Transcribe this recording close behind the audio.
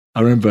I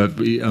remember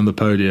on the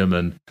podium,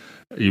 and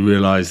you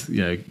realise,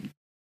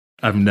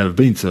 having never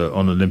been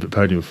on an Olympic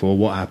podium before,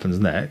 what happens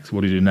next?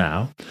 What do you do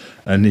now?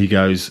 And he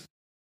goes,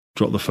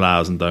 drop the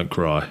flowers and don't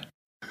cry.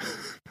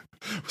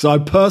 So I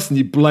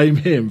personally blame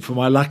him for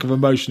my lack of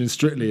emotion in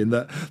Strictly, in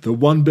that the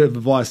one bit of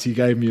advice he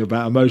gave me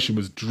about emotion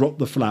was drop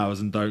the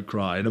flowers and don't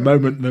cry. In a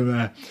moment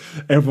where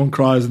everyone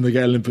cries and they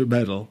get an Olympic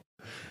medal,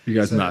 he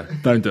goes, no,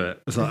 don't do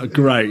it. It's like,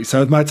 great.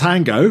 So my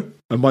tango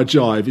and my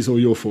jive is all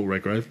your fault,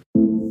 Redgrave.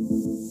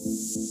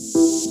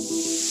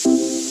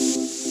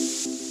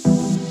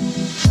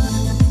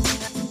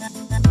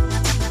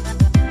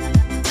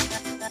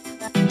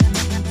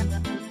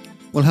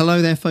 Well,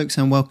 hello there, folks,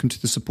 and welcome to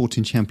the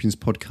Supporting Champions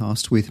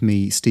podcast with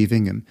me, Steve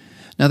Ingham.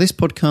 Now, this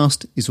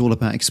podcast is all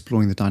about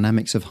exploring the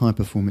dynamics of high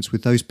performance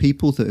with those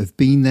people that have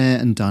been there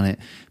and done it,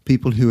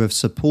 people who have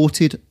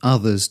supported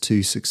others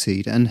to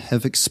succeed and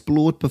have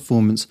explored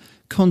performance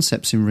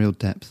concepts in real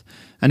depth.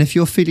 And if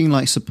you're feeling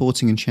like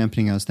supporting and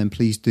championing us, then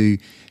please do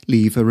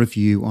leave a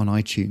review on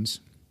iTunes.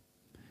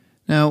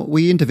 Now,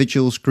 we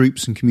individuals,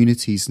 groups and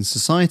communities and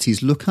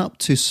societies look up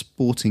to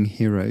sporting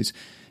heroes.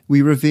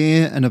 We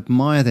revere and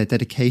admire their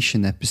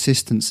dedication, their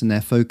persistence and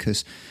their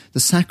focus, the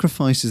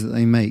sacrifices that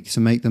they make to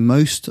make the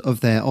most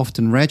of their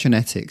often rare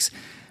genetics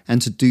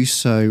and to do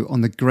so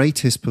on the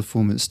greatest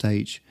performance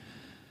stage.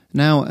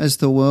 Now, as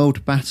the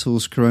world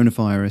battles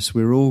coronavirus,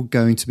 we're all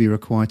going to be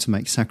required to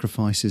make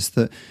sacrifices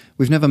that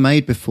we've never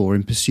made before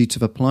in pursuit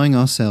of applying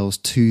ourselves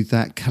to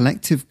that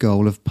collective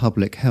goal of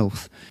public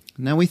health.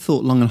 Now, we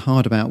thought long and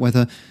hard about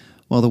whether,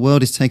 while the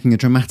world is taking a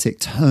dramatic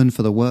turn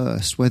for the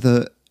worst,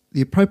 whether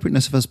the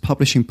appropriateness of us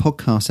publishing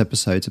podcast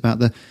episodes about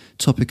the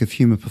topic of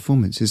human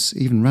performance is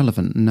even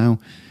relevant. Now,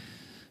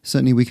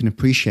 certainly we can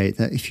appreciate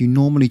that if you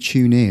normally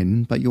tune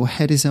in, but your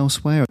head is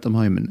elsewhere at the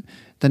moment,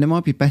 then it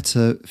might be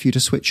better for you to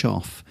switch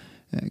off.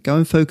 Go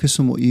and focus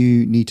on what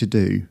you need to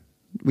do,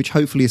 which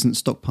hopefully isn't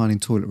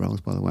stockpiling toilet rolls,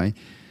 by the way,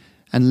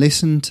 and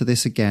listen to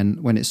this again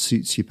when it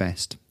suits you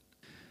best.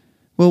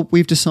 Well,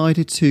 we've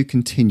decided to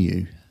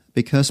continue,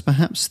 because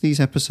perhaps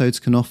these episodes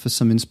can offer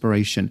some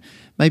inspiration,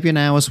 maybe an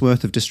hour's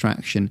worth of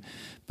distraction,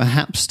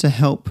 perhaps to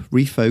help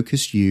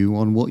refocus you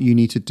on what you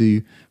need to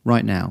do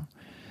right now.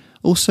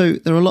 Also,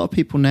 there are a lot of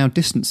people now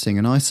distancing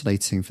and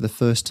isolating for the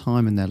first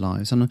time in their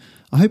lives, and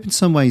I hope in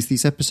some ways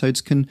these episodes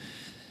can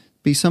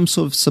be some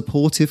sort of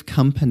supportive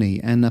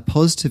company and a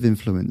positive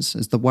influence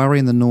as the worry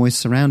and the noise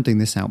surrounding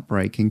this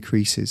outbreak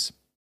increases.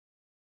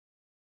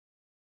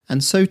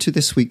 And so to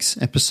this week's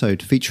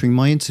episode featuring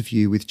my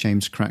interview with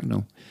James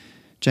Cracknell.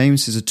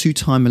 James is a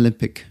two-time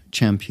Olympic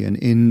champion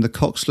in the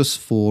coxless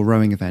 4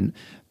 rowing event,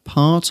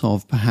 part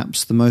of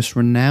perhaps the most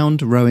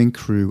renowned rowing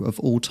crew of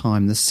all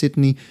time, the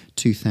Sydney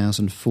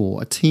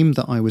 2004, a team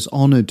that I was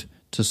honoured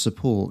to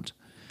support.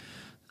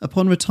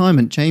 Upon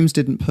retirement, James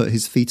didn't put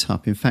his feet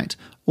up. In fact,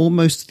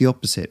 almost the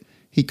opposite.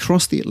 He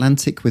crossed the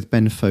Atlantic with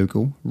Ben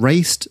Fogle,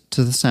 raced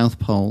to the South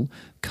Pole,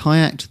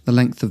 kayaked the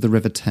length of the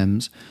River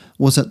Thames,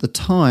 was at the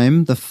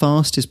time the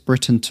fastest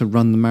Briton to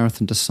run the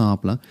Marathon de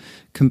Sables,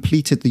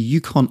 completed the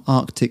Yukon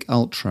Arctic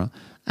Ultra,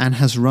 and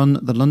has run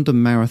the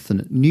London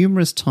Marathon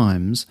numerous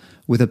times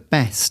with a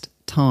best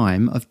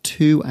time of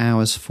 2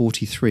 hours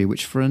 43,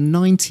 which for a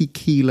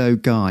 90-kilo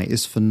guy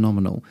is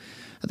phenomenal.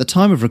 At the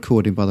time of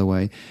recording, by the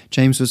way,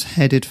 James was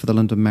headed for the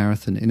London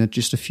Marathon in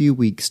just a few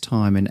weeks'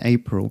 time in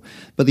April,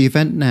 but the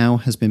event now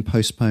has been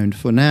postponed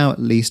for now at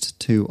least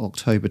to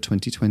October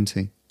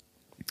 2020.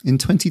 In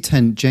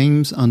 2010,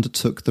 James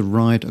undertook the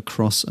ride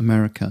across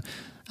America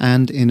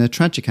and in a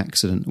tragic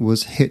accident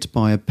was hit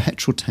by a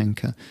petrol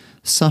tanker,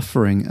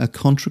 suffering a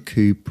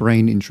contrecoup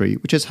brain injury,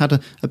 which has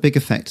had a big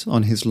effect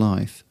on his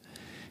life.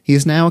 He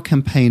is now a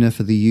campaigner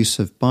for the use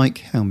of bike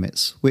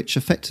helmets, which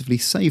effectively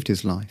saved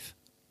his life.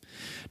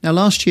 Now,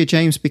 last year,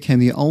 James became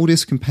the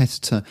oldest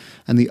competitor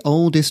and the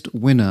oldest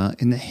winner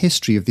in the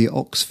history of the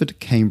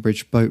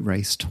Oxford-Cambridge boat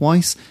race,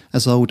 twice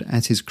as old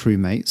as his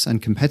crewmates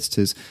and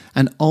competitors,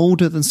 and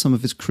older than some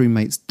of his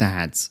crewmates'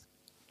 dads.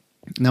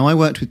 Now, I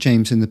worked with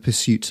James in the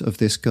pursuit of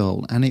this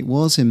goal, and it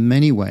was in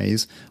many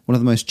ways one of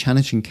the most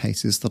challenging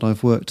cases that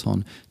I've worked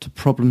on to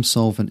problem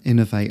solve and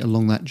innovate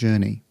along that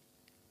journey.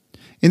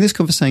 In this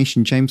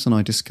conversation, James and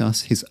I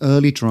discuss his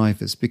early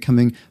drivers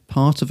becoming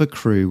part of a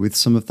crew with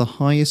some of the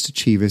highest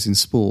achievers in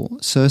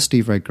sport, Sir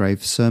Steve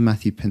Redgrave, Sir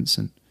Matthew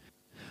Pinsent,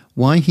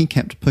 why he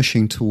kept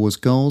pushing towards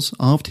goals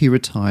after he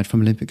retired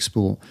from Olympic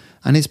sport,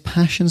 and his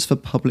passions for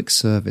public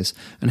service,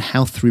 and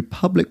how through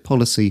public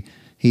policy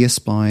he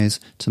aspires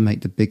to make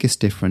the biggest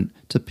difference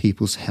to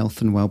people's health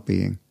and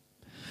well-being.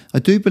 I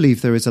do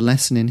believe there is a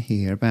lesson in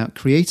here about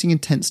creating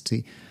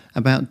intensity,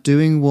 about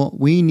doing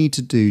what we need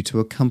to do to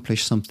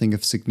accomplish something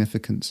of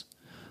significance.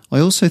 I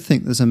also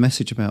think there's a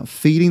message about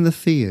feeling the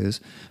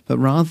fears, but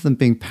rather than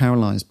being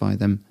paralysed by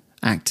them,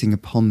 acting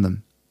upon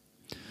them.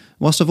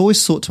 Whilst I've always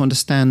sought to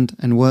understand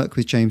and work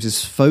with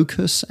James's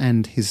focus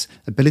and his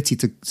ability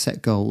to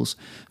set goals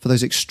for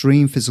those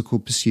extreme physical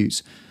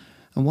pursuits,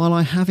 and while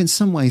I have in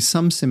some ways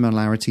some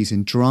similarities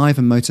in drive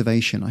and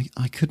motivation,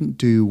 I couldn't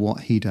do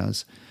what he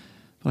does.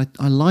 But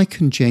I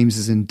liken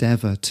James's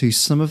endeavour to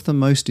some of the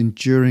most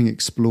enduring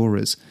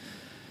explorers,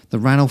 the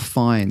Ranulph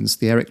Fiennes,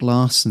 the Eric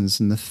Larsens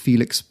and the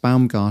Felix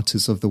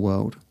Baumgarters of the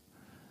world.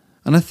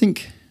 And I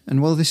think,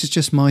 and well, this is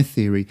just my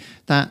theory,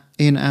 that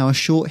in our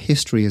short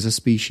history as a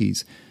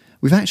species,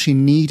 we've actually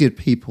needed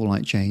people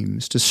like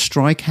James to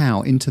strike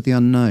out into the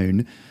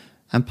unknown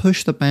and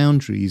push the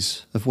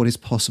boundaries of what is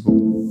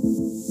possible.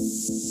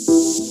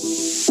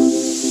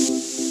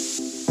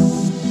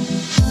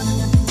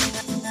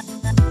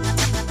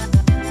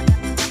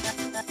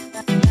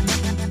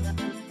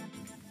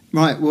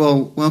 Right,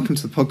 well, welcome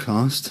to the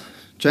podcast,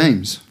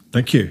 James.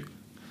 Thank you.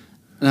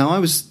 Now, I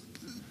was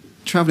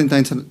travelling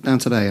down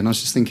today and I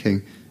was just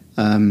thinking,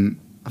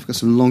 I've got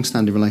some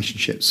long-standing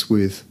relationships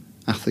with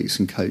athletes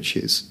and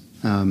coaches.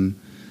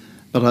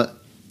 But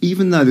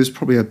even though there's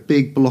probably a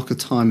big block of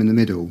time in the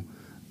middle,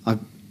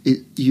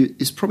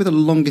 it's probably the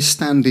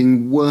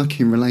longest-standing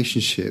working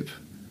relationship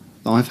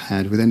that I've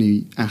had with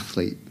any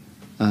athlete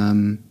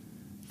than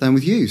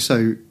with you.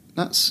 So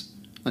that's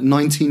like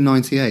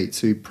 1998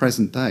 to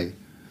present day.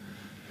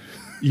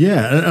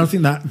 Yeah, and I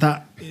think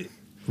that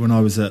when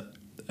I was at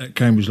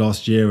Cambridge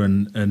last year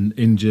and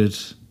injured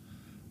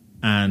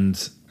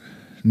and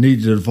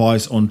needed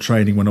advice on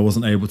training when I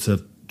wasn't able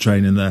to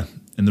train in the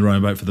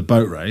rowing boat for the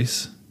boat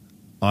race,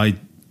 I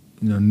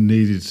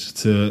needed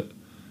to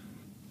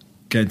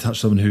get in touch with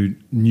someone who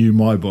knew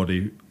my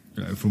body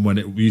from when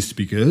it used to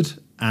be good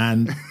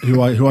and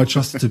who I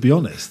trusted to be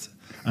honest.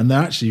 And there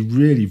are actually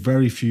really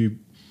very few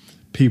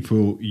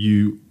people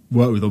you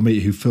work with or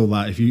meet who feel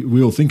that,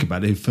 we all think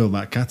about it, who feel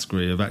that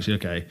category of actually,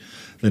 okay,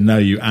 they know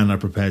you and are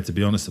prepared to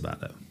be honest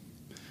about it.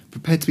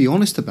 Prepared to be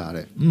honest about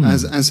it?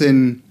 As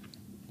in,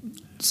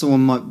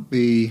 someone might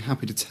be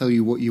happy to tell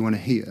you what you want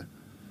to hear?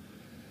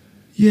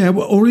 Yeah,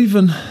 well, or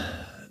even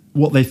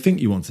what they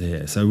think you want to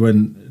hear. So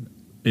when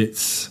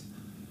it's,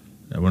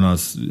 when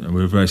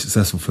we were very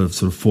successful for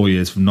sort of 4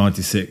 years, from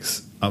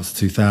 96 up to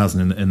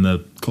 2000 in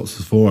the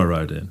Coxless 4 I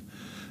rode in,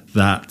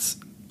 that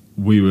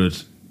we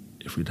would,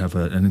 if we'd have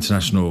an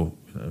international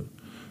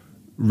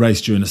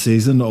race during the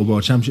season, not a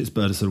World Championships,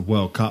 but a sort of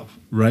World Cup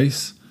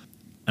race,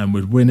 and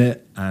we'd win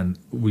it, and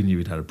we knew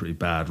we'd had a pretty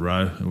bad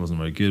row. It wasn't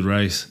a very good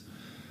race.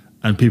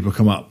 And people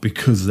come up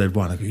because they've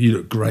won. They go, "You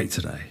look great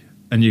today."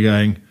 And you're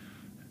going,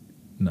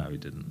 "No, we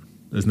didn't.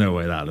 There's no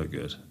way that looked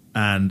good."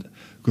 And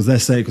because they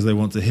say it because they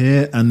want to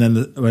hear. And then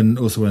when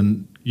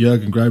Jürgen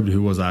Grobler,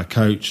 who was our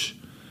coach,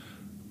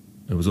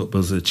 it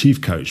was a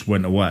chief coach,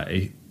 went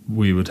away,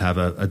 we would have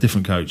a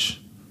different coach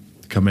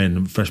come in,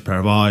 a fresh pair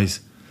of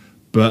eyes,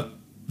 but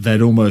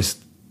they'd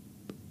almost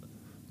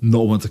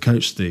not want to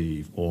coach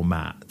Steve or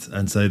Matt,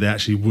 and so they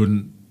actually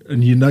wouldn't.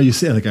 And you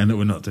sit there going, "No,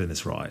 we're not doing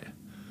this right,"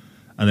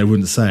 and they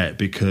wouldn't say it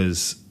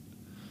because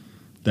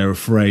they're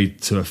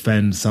afraid to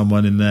offend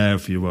someone in there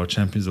for your world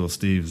champions or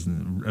Steve's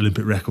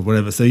Olympic record,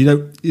 whatever. So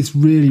it's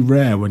really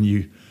rare when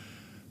you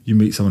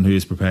meet someone who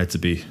is prepared to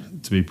be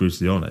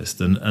brutally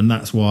honest, and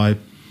that's why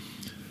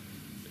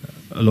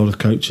a lot of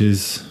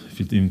coaches,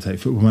 if you even take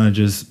football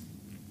managers,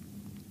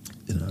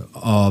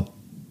 are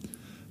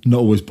not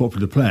always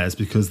popular players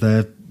because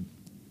they're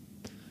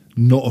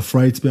not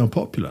afraid to be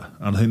unpopular.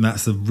 And I think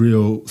that's a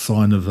real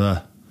sign of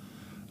a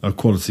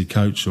quality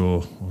coach,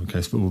 or in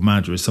case football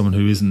manager, is someone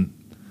who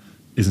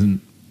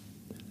isn't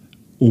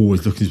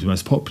always looking to be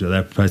most popular.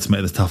 They're prepared to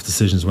make the tough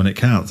decisions when it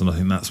counts. And I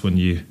think that's when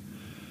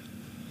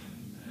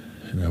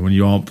when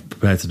you aren't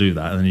prepared to do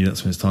that, then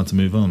that's when it's time to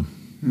move on.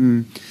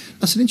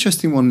 That's an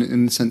interesting one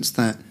in the sense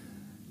that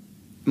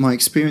my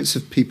experience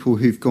of people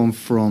who've gone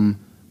from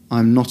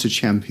I'm not a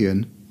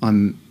champion,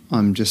 I'm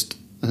just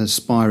an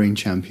aspiring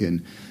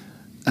champion,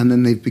 and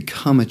then they've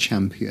become a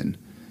champion,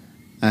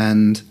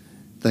 and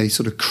they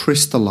sort of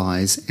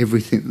crystallise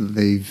everything that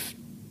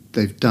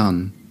they've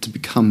done to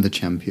become the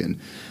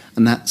champion,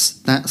 and that's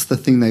the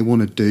thing they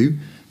want to do.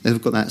 They've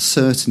got that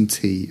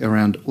certainty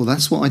around, well,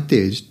 that's what I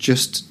did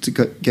just to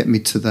get me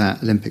to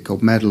that Olympic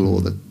gold medal or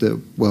the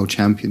world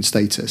champion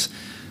status.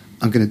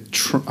 I'm going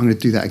to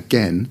do that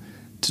again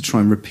to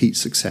try and repeat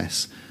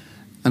success.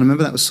 And I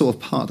remember that was sort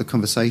of part of the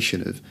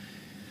conversation of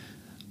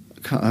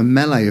a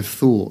melee of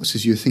thoughts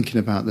as you're thinking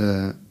about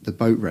the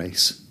boat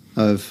race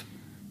of,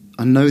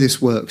 I know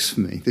this works for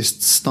me. This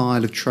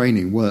style of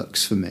training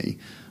works for me.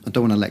 I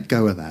don't want to let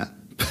go of that.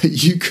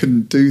 But you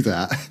couldn't do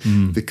that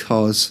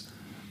because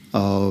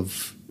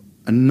of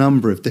a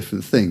number of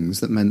different things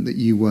that meant that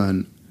you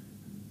weren't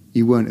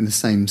in the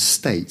same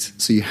state.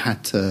 So you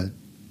had to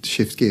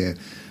shift gear.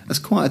 That's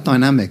quite a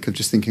dynamic of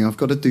just thinking, I've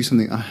got to do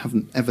something I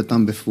haven't ever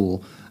done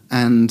before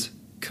and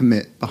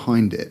commit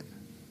behind it.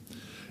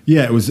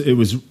 Yeah, it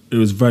was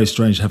very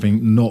strange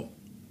having not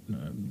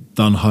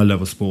done high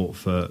level sport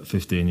for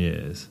 15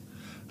 years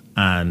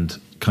and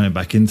coming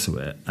back into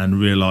it and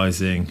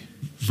realising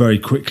very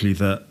quickly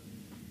that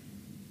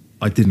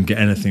I didn't get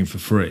anything for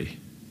free.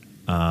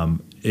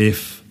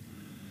 If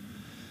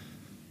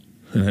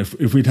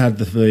we'd had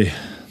the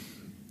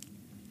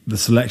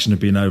selection had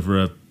been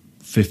over a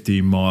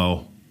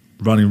 15-mile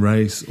running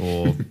race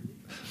or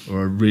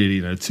or a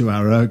really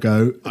 2-hour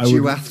ergo,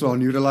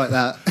 duathlon, you would have liked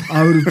that.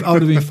 I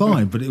would have been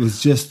fine. But it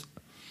was just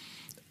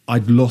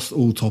I'd lost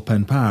all top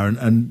end power,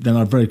 and then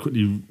I very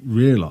quickly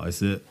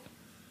realised that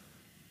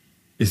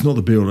it's not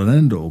the be all and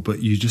end all,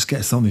 but you just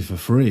get something for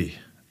free,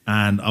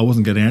 and I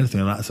wasn't getting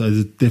anything like that. So there's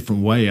a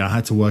different way. I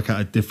had to work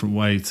out a different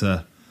way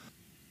to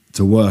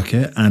work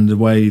it, and the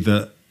way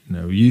that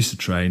we used to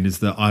train is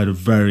that I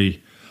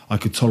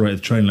could tolerate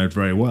the training load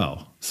very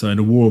well. So in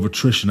a war of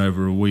attrition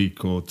over a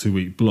week or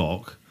 2-week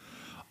block,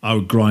 I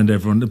would grind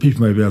everyone. The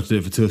people may be able to do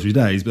it for 2 or 3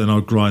 days, but then I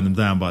would grind them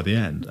down by the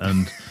end.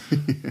 And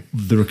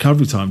the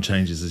recovery time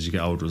changes as you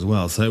get older as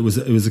well. So it was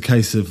a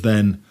case of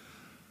then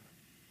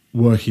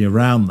working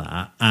around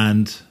that.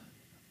 And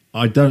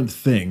I don't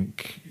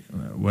think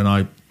when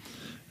I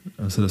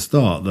said at the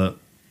start that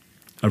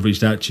I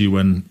reached out to you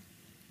when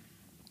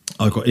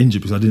I got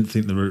injured because I didn't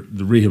think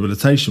the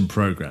rehabilitation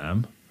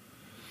program.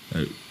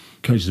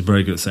 Coaches are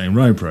very good at saying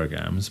rowing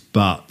programs,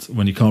 but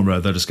when you can't row,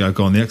 they'll just go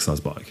on the exercise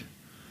bike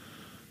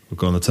or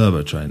go on the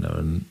turbo trainer,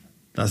 and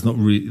that's not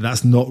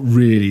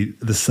really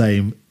the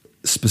same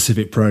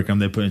specific program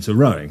they put into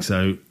rowing.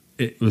 So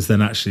it was then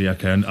actually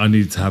okay. And I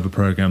needed to have a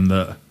program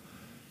that,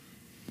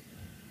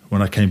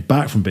 when I came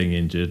back from being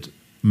injured,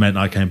 meant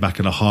I came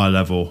back at a higher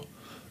level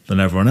than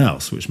everyone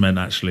else, which meant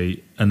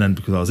actually, and then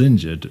because I was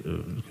injured,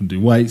 I couldn't do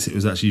weights. It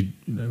was actually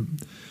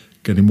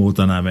getting more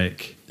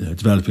dynamic,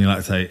 developing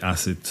lactate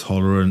acid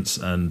tolerance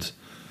and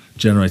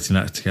generating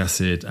lactic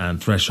acid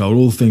and threshold,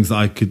 all things that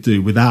I could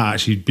do without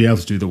actually being able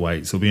to do the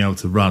weights or being able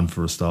to run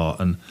for a start.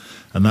 And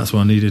that's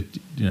why I needed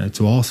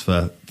to ask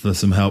for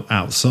some help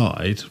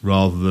outside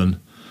rather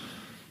than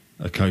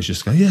a coach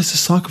just go, just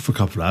cycle for a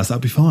couple of hours,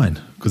 that'd be fine,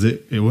 because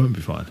it won't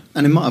be fine.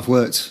 And it might have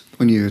worked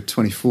when you were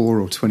 24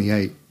 or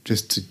 28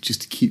 just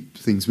to keep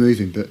things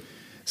moving, but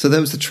so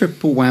there was the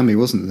triple whammy,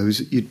 wasn't there?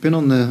 You'd been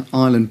on the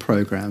Island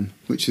programme,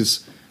 which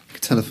is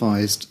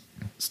televised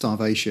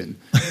starvation.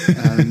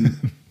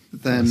 Then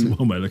that's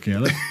one way of looking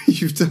at it.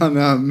 You've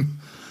done.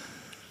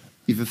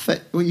 You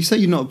say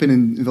you've not been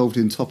involved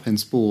in top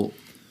end sport,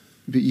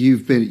 but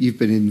you've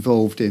been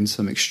involved in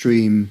some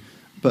extreme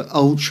but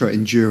ultra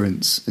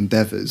endurance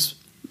endeavours.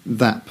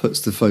 That puts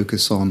the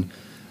focus on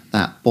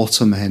that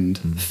bottom end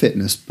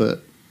fitness,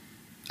 but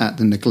at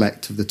the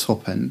neglect of the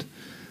top end.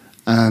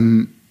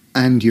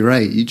 And your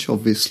age,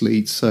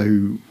 obviously,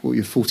 so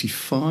you're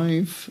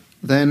 45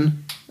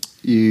 then?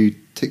 You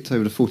ticked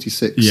over to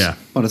 46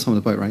 by the time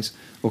of the boat race,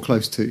 or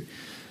close to.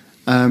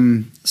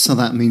 So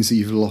that means that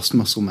you've lost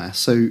muscle mass.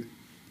 So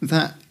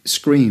that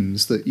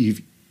screams that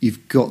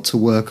you've got to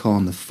work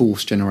on the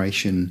force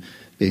generation,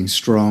 being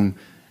strong,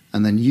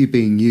 and then you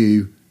being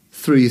you,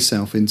 threw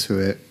yourself into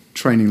it,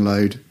 training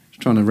load,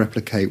 trying to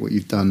replicate what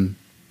you've done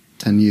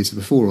 10 years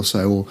before or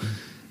so, or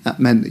that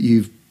meant that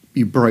you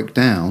broke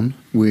down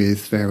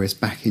with various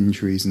back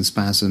injuries and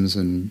spasms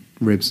and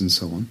ribs and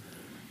so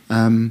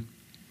on.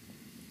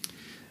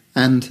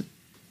 And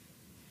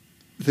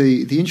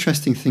the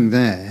interesting thing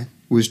there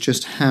was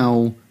just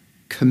how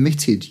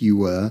committed you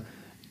were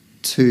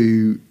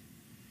to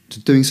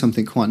doing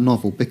something quite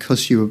novel,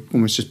 because you were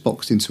almost just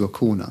boxed into a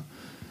corner.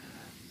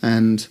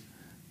 And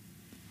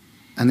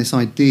this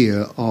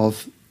idea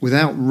of,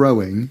 without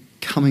rowing,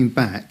 coming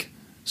back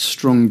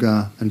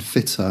stronger and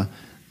fitter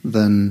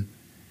than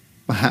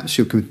perhaps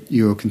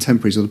your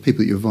contemporaries or the people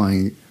that you're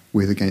vying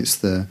with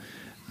against for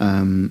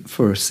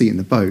a seat in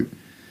the boat.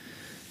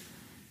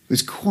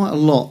 There's quite a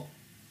lot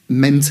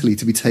mentally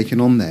to be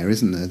taken on there,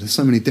 isn't there? There's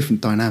so many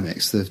different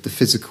dynamics, the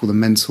physical, the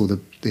mental,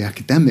 the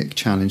academic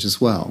challenge as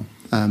well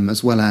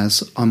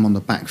as I'm on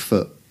the back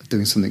foot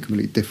doing something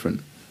completely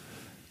different.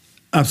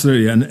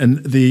 Absolutely, and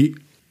it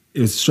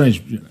was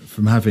strange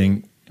from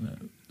having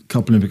a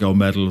couple Olympic gold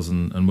medals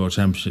and world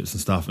championships and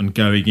stuff, and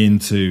going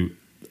into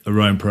a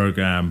rowing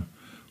program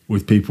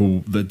with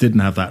people that didn't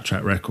have that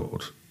track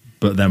record,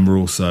 but then were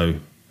also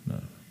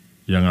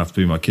young enough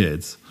to be my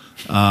kids,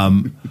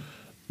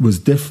 was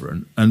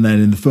different. And then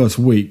in the first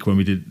week when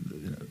we did,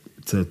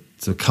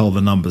 to cull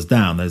the numbers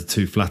down, there's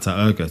 2 flat-out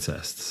ergo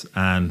tests,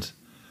 and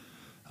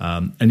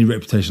any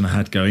reputation I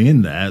had going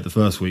in there the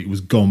first week was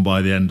gone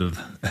by the end of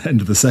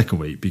the second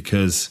week,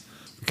 because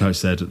the coach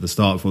said at the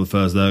start, before the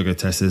first ergo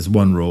test, there's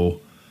one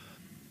rule: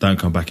 don't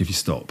come back if you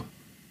stop.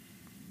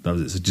 That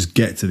was it. So just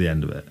get to the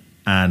end of it.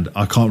 And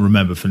I can't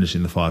remember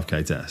finishing the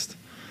 5K test.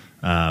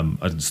 I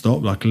didn't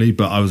stop, luckily,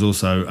 but I was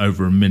also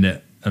over a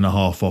minute and a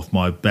half off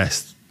my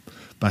best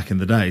back in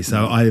the day.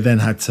 So I then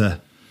had to,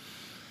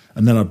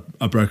 and then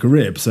I broke a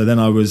rib. So then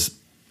I was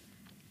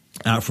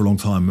out for a long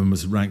time and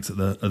was ranked at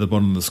the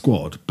bottom of the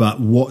squad.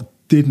 But what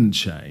didn't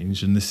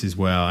change, and this is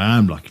where I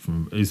am lucky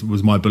from,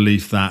 was my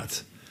belief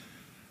that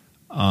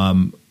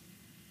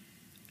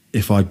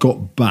if I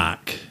got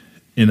back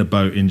in a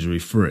boat injury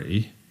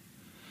free,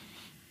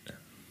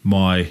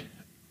 my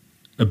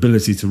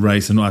ability to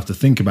race and not have to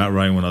think about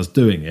rowing when I was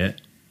doing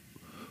it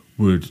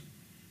would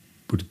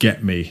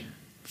get me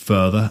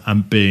further.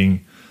 And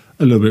being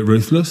a little bit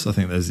ruthless, I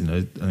think there's,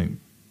 I think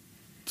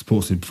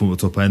sportsmen perform at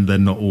the top end, they're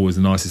not always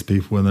the nicest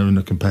people when they're in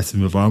a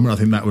competitive environment. I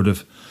think that would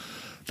have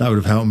that would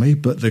have helped me.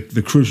 But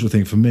the crucial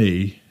thing for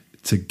me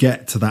to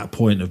get to that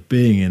point of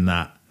being in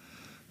that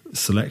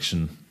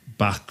selection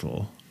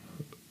battle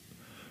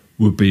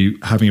would be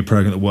having a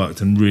program that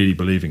worked and really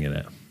believing in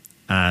it.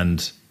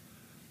 And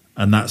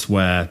that's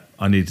where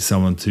I needed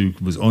someone who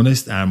was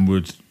honest and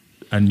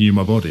knew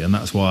my body. And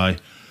that's why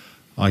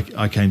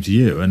I came to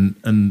you.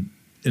 And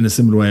in a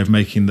similar way of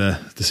making the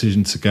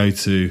decision to go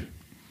to,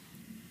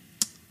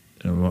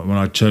 when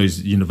I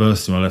chose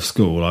university, when I left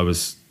school,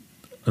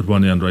 I'd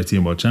won the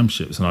under-18 World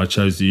Championships, and I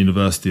chose the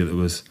university that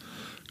was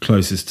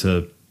closest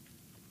to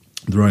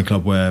the rowing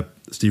club where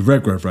Steve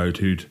Redgrave rowed,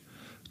 who'd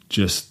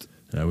just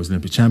was an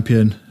Olympic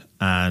champion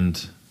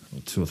and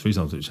 2 or 3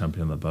 times Olympic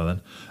champion by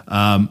then.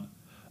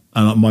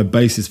 And my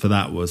basis for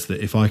that was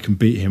that if I can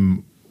beat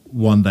him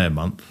one day a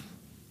month,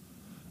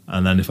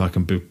 and then if I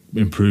can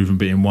improve and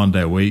beat him one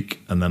day a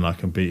week, and then I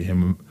can beat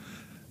him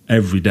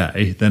every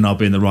day, then I'll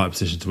be in the right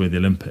position to win the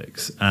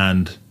Olympics.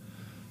 And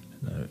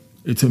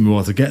it took me a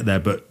while to get there,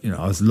 but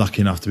I was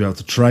lucky enough to be able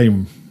to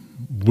train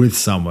with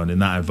someone in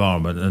that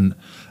environment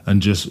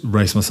and just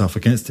race myself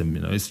against him.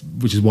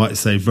 Which is why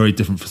it's very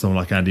different for someone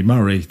like Andy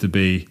Murray to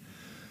be.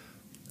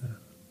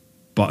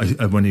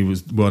 But when he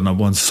was world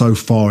number 1, so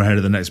far ahead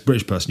of the next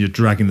British person, you're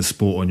dragging the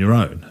sport on your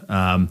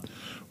own.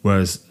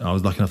 Whereas I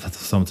was lucky enough to have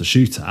someone to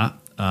shoot at.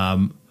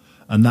 And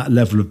that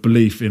level of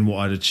belief in what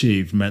I'd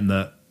achieved meant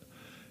that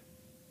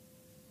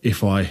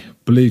if I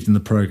believed in the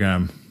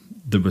program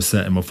that was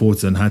set in my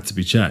 40s and had to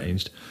be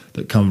changed,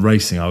 that come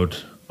racing, I'll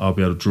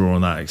be able to draw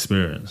on that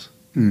experience.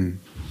 Mm.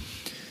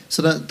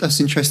 So that's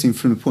interesting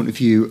from the point of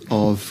view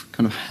of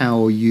kind of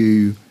how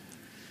you're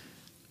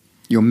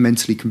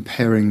mentally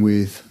comparing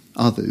with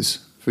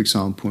others, for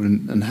example,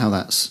 and how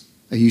that's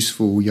a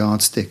useful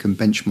yardstick and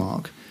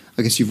benchmark.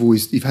 I guess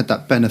you've had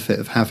that benefit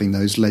of having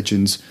those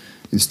legends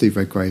in Steve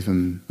Redgrave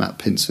and Matt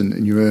Pinsent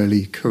in your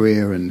early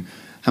career, and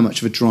how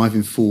much of a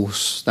driving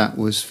force that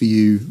was for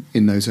you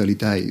in those early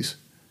days.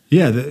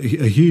 Yeah,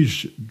 a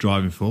huge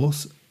driving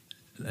force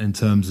in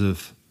terms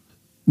of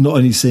not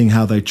only seeing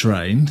how they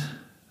trained,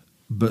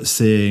 but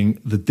seeing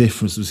the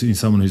difference between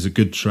someone who's a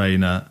good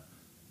trainer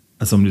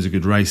and someone who's a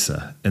good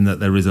racer, in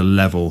that there is a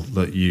level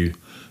that you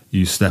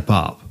step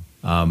up.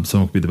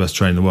 Someone could be the best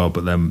trainer in the world,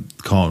 but then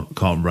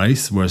can't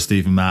race, whereas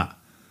Steve and Matt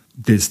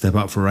did step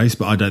up for a race,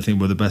 but I don't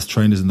think we're the best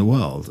trainers in the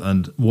world.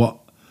 And what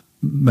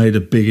made a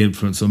big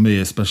influence on me,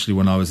 especially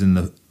when I was in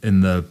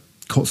the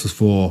coxless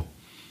 4,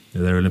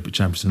 they were Olympic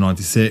champions in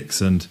 '96,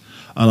 and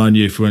I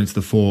knew if we went to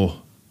the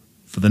 4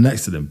 for the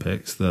next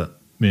Olympics, that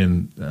me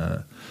and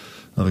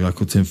another guy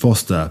called Tim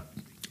Foster,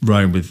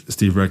 rowing with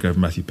Steve Redgrave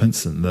and Matthew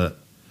Pinsent, that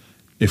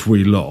if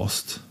we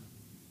lost,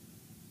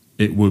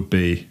 it would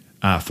be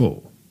our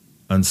fault.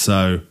 And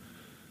so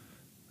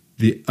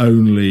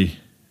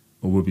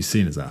would be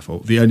seen as our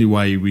fault. The only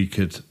way we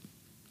could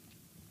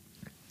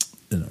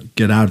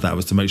get out of that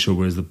was to make sure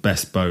we were the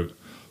best boat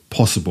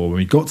possible when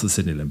we got to the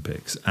Sydney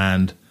Olympics.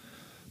 And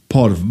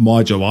part of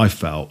my job, I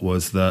felt,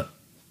 was that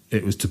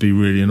it was to be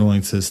really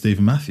annoying to Steve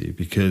and Matthew,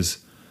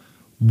 because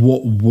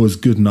what was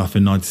good enough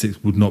in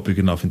 '96 would not be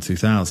good enough in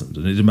 2000.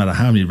 And it didn't matter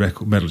how many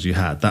record medals you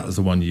had, that was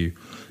the one you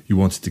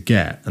wanted to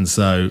get. And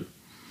so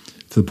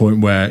to the point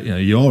where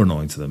you are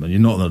annoying to them, and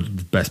you're not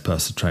the best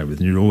person to train with,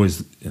 and you're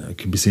always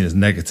can be seen as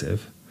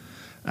negative.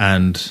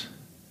 And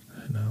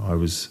I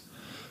was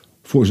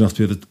fortunate enough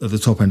to be at the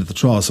top end of the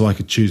trial, so I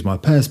could choose my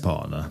pairs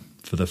partner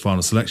for the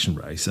final selection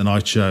race. And I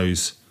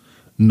chose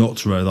not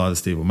to row with either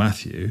Steve or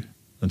Matthew,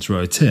 and to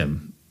row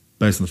Tim,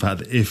 based on the fact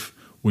that if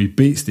we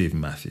beat Steve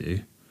and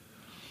Matthew,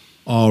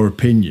 our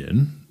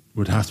opinion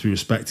would have to be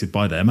respected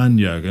by them and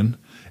Jürgen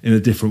in a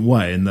different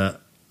way, in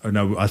that,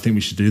 no, I think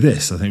we should do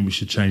this, I think we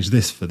should change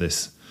this for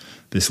this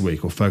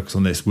week, or focus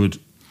on this, would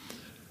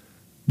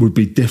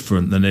be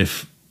different than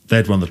if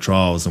they'd won the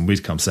trials and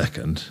we'd come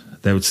second.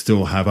 They would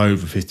still have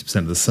over 50%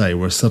 of the say,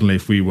 whereas suddenly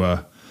if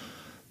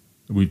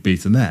we'd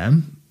beaten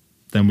them,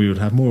 then we would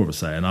have more of a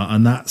say.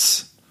 And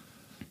that's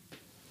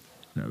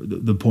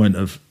the point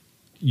of,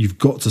 you've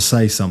got to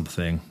say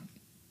something.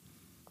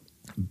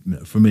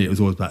 For me, it was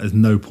always about, there's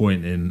no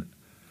point in,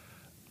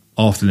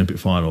 after the Olympic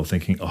final,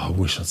 thinking, oh, I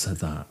wish I'd said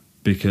that,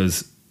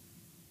 because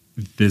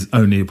there's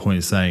only a point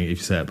in saying it if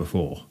you say it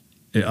before.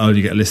 It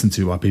only get listened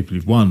to by people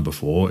who've won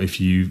before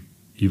if you've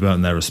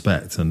earned their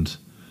respect, and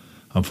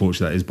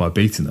unfortunately that is by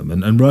beating them.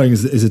 And rowing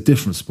is a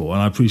different sport,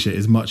 and I appreciate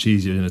it's much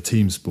easier in a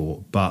team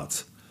sport,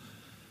 but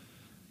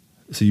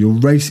so you're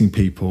racing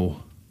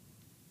people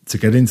to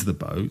get into the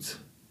boat,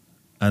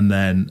 and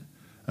then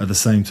at the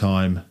same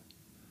time,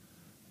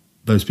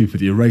 those people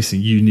that you're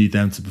racing, you need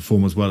them to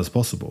perform as well as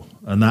possible.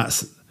 And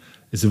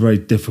it's a very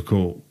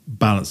difficult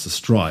balance to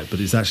strike, but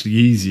it's actually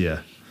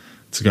easier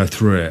to go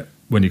through it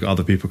when you've got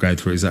other people going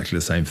through exactly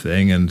the same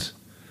thing. And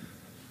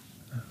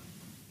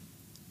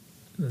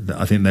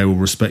I think they will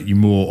respect you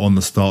more on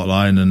the start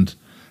line, and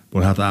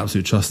will have that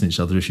absolute trust in each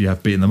other if you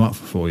have beaten them up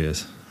for 4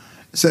 years.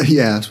 So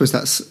yeah, I suppose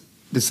that's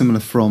dissimilar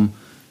from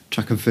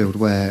track and field,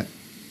 where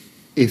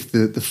if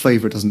the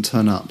favourite doesn't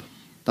turn up,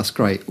 that's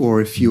great.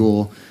 Or if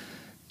you're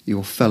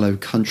your fellow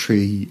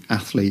country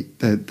athlete,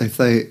 if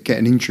they get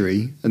an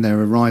injury and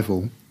they're a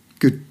rival,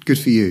 good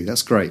for you,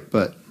 that's great,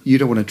 but you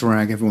don't want to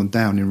drag everyone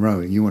down in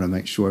rowing. You want to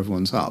make sure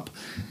everyone's up,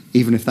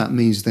 even if that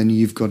means then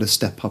you've got to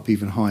step up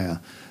even higher.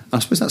 And I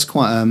suppose that's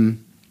quite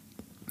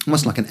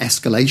almost like an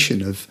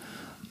escalation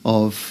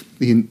of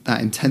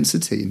that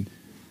intensity.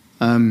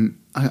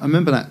 I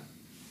remember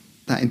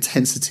that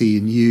intensity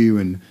in you,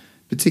 and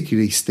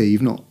particularly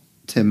Steve, not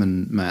Tim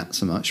and Matt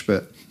so much,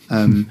 but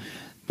I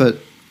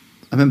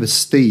remember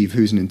Steve,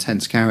 who's an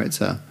intense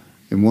character,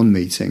 in one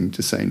meeting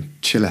just saying,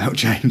 "Chill out,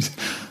 James."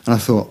 And I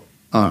thought,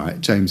 all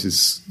right, James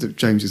is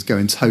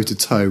going toe to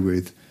toe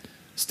with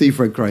Steve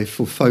Redgrave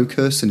for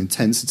focus and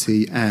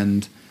intensity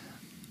and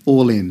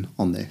all in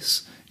on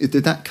this. Was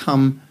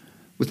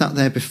that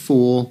there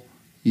before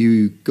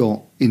you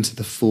got into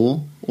the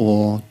four,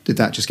 or did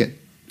that just get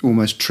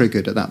almost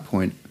triggered at that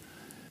point?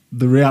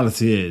 The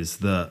reality is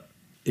that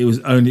it was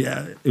only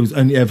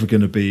ever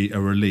going to be a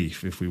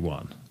relief if we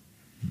won,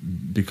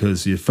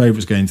 because your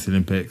favourites going to the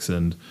Olympics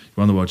and you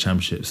won the World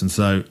Championships, and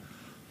so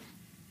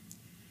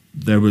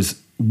there was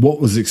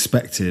what was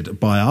expected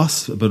by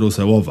us, but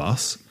also of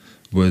us,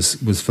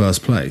 was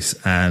first place,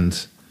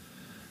 and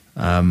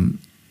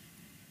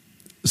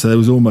so there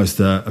was almost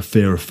a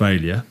fear of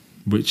failure,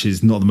 which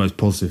is not the most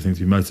positive thing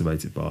to be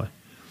motivated by.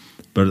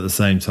 But at the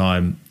same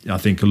time, I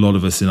think a lot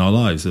of us in our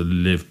lives have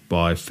lived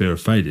by fear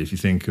of failure. If you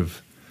think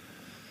of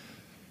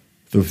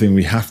the thing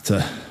we have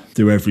to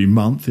do every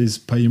month is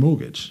pay your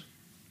mortgage.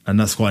 And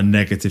that's quite a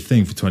negative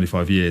thing for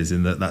 25 years,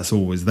 in that that's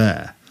always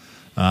there.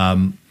 So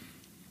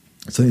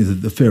I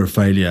think the fear of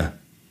failure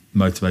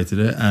motivated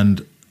it,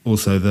 and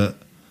also that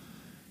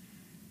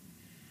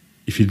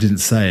if you didn't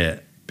say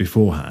it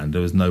beforehand,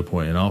 there was no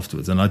point in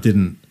afterwards. And it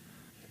didn't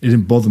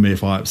bother me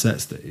if I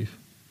upset Steve.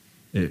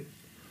 It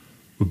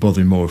would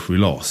bother me more if we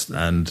lost.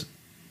 And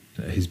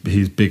he's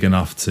big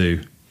enough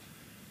to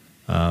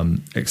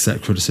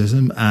accept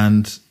criticism.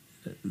 And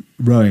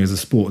rowing as a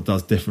sport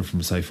does differ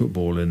from, say,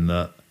 football, in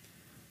that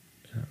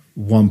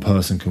one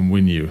person can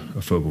win you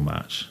a football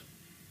match,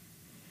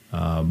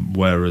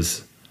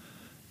 whereas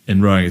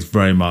in rowing it's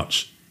very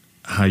much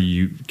how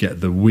you get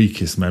the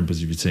weakest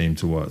members of your team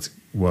to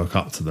work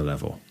up to the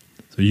level.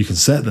 So you can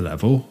set the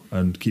level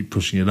and keep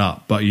pushing it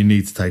up, but you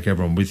need to take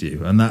everyone with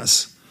you, and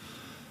that's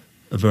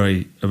a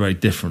very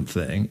different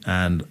thing.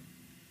 And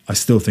I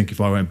still think if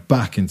I went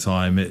back in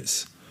time,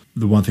 it's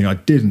the one thing I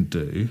didn't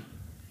do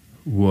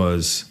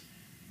was,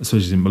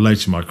 especially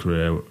later in my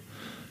career,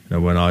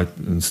 when I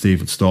and Steve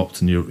had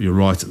stopped, and you're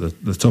right at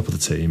the top of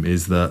the team,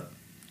 is that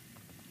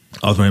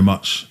I was very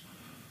much,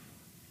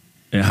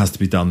 it has to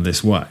be done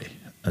this way,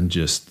 and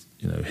just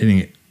hitting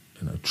it,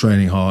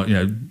 training hard,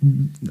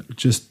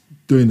 just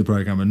doing the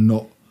program, and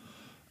not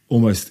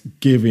almost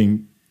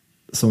giving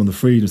someone the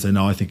freedom to say,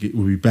 no, I think it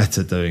would be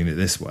better doing it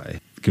this way,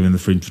 giving the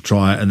freedom to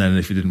try it, and then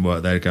if it didn't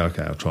work, they'd go,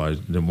 okay, I'll try it.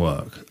 It didn't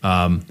work.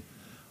 I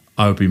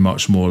would be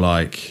much more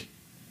like,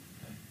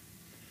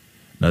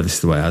 no, this is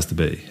the way it has to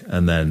be.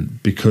 And then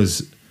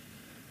because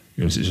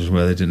you're in a situation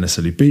where they didn't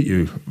necessarily beat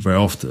you very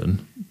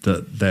often,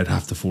 that they'd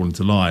have to fall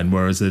into line.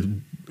 Whereas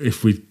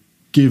if we'd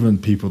given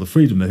people the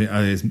freedom, they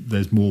think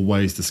there's more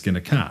ways to skin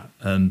a cat.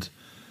 And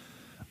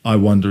I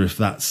wonder if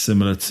that's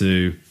similar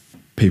to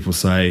people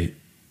say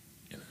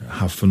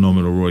how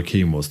phenomenal Roy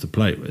Keane was to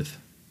play with.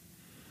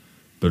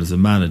 But as a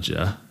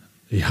manager,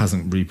 he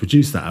hasn't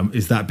reproduced that.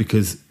 Is that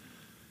because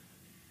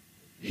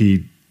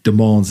he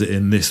demands it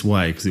in this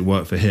way because it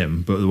worked for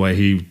him, but the way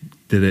he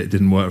did it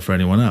didn't work for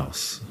anyone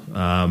else,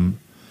 and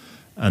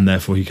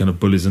therefore he kind of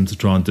bullies them to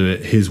try and do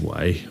it his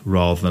way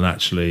rather than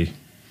actually,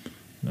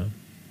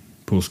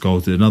 Paul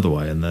Scholes did another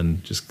way and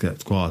then just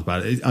kept quiet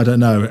about it. I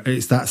don't know.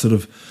 It's that sort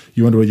of,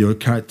 you wonder whether your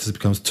character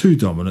becomes too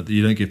dominant that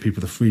you don't give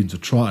people the freedom to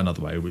try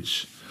another way,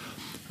 which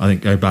I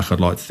think, go back, I'd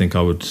like to think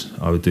I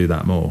would do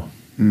that more.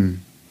 I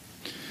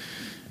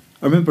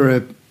remember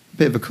a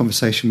bit of a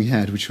conversation we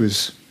had, which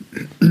was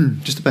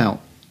just about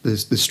the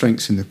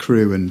strengths in the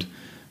crew,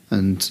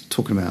 and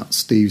talking about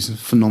Steve's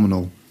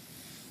phenomenal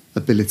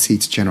ability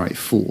to generate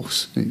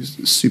force. He was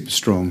super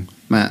strong.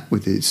 Matt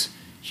with his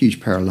huge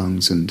pair of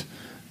lungs and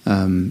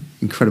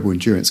incredible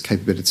endurance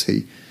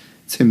capability.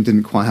 Tim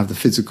didn't quite have the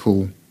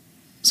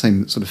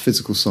same sort of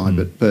physical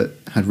side, but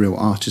had real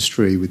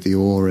artistry with the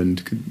oar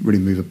and could really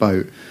move a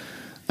boat.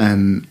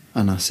 And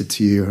I said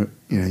to you,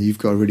 you've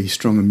got a really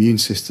strong immune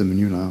system, and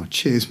you're like, oh,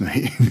 cheers,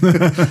 mate.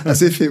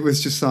 As if it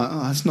was just like,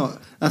 oh,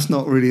 that's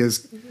not really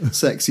as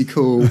sexy,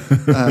 cool.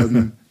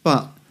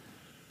 But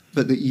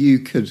that you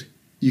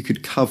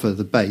could cover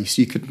the base.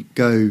 You could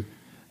go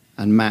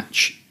and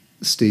match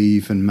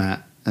Steve and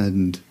Matt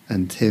and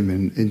Tim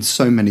in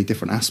so many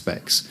different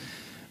aspects.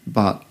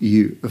 But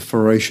you, a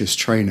ferocious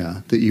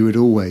trainer, that you would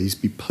always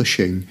be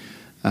pushing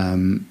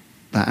that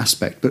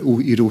aspect, but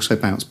you'd also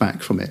bounce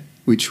back from it,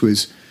 which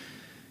is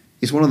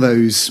one of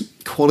those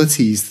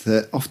qualities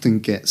that often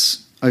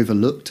gets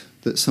overlooked,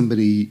 that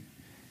somebody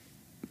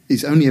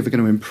is only ever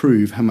going to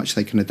improve how much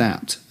they can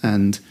adapt.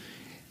 And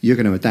you're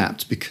going to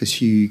adapt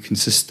because you can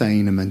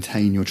sustain and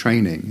maintain your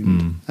training.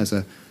 And as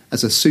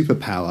as a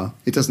superpower.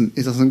 It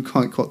doesn't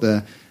quite got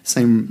the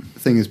same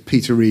thing as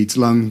Peter Reid's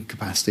lung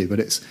capacity, but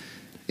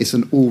it's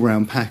an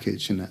all-round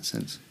package in that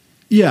sense.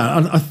 Yeah,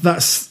 and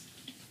that's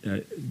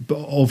but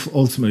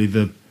ultimately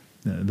the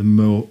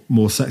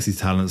more sexy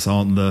talents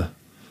aren't the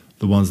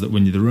ones that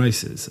win you the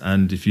races.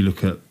 And if you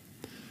look at,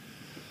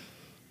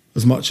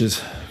 as much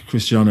as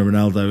Cristiano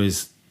Ronaldo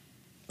is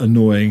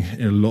annoying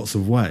in lots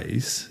of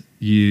ways,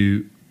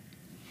 he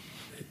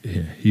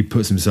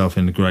puts himself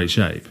in great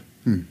shape.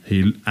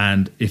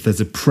 And if there's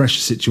a pressure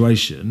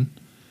situation,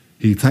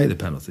 he'll take the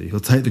penalty. He'll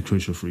take the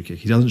crucial free kick.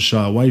 He doesn't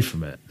shy away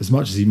from it. As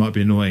much as he might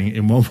be annoying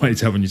in one way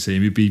to have on your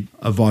team, he'd be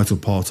a vital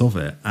part of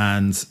it.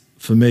 And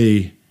for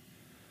me,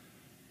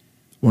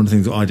 one of the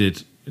things that I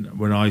did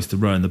when I used to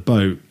row in the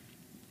boat,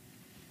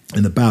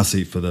 in the bow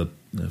seat for the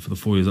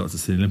 4 years after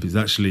the Olympics,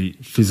 actually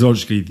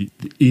physiologically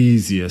the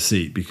easier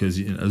seat, because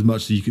as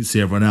much as you can see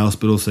everyone else,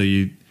 but also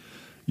you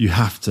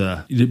have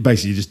to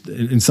basically just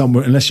in some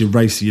way, unless you're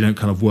racing, you don't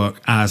kind of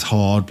work as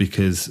hard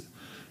because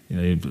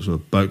sort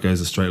of boat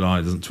goes a straight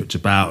line, it doesn't twitch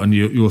about, and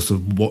you're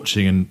sort of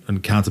watching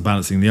and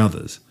counterbalancing the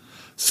others.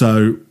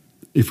 So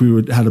if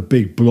we had a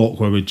big block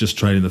where we're just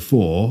training the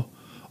 4,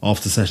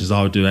 after sessions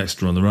I would do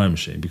extra on the rowing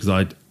machine, because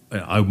I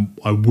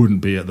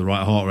wouldn't be at the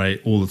right heart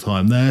rate all the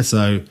time there,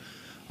 so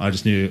I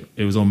just knew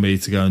it was on me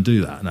to go and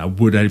do that. Now,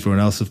 would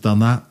everyone else have done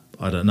that?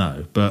 I don't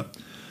know, but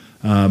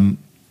I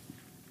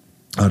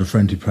had a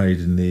friend who played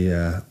in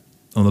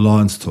on the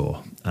Lions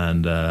tour,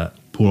 and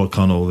Paul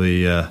O'Connell,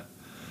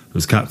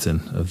 was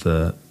captain of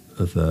the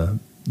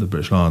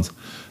British Lions,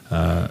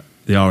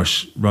 the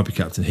Irish rugby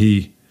captain.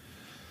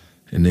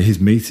 In his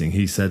meeting,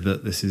 he said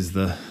that this is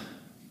the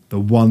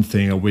one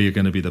thing we are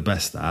going to be the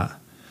best at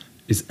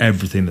is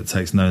everything that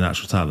takes no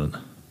natural talent,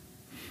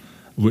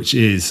 which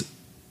is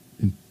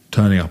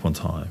turning up on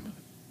time,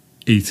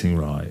 eating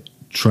right,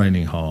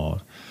 training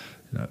hard,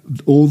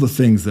 all the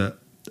things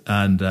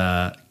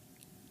and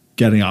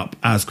getting up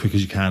as quick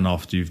as you can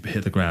after you've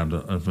hit the ground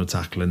of a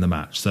tackle in the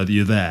match, so that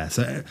you're there.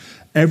 So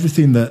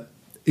everything that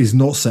is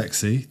not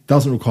sexy,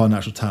 doesn't require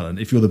natural talent,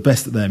 if you're the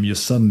best at them, you're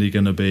suddenly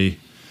going to be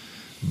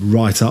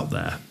right up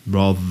there,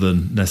 rather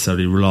than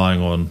necessarily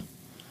relying on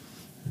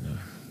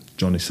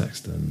Johnny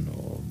Sexton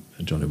or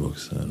Johnny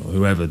Wilkinson or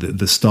whoever,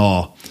 the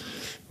star,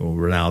 or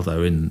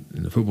Ronaldo in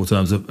the football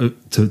terms,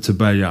 to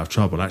bail you out of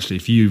trouble. Actually,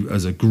 if you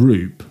as a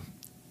group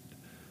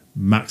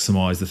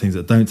maximise the things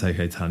that don't take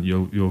a talent,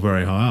 you're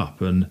very high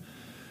up. And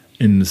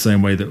in the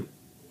same way that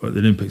at the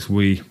Olympics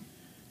or the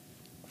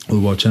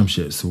World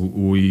Championships,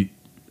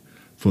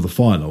 for the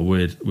final,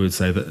 we'd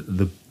say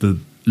that the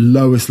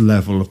lowest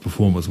level of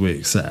performance we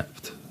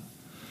accept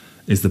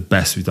is the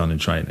best we've done in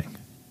training.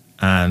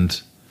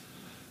 And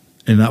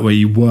in that way,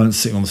 you weren't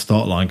sitting on the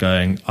start line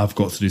going, I've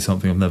got to do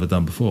something I've never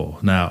done before.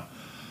 Now,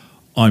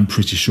 I'm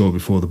pretty sure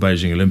before the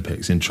Beijing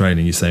Olympics, in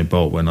training, Usain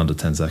Bolt went under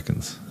 10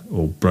 seconds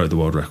or broke the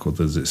world record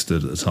as it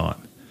stood at the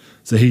time.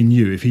 So he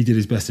knew if he did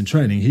his best in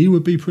training, he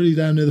would be pretty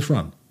down near the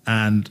front.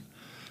 And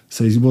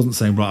so he wasn't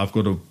saying, right, I've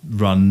got to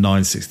run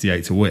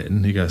 9:68 to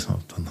win. He goes,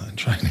 I've done that in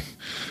training.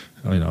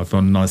 I've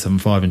run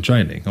 9:75 in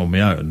training on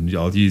my own.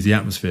 I'll use the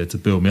atmosphere to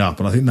build me up.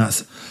 And I think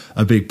that's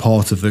a big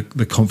part of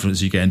the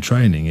confidence you get in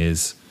training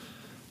is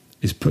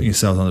putting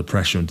yourself under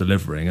pressure and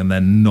delivering, and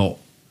then not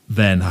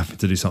then having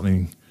to do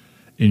something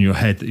in your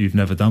head that you've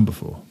never done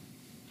before.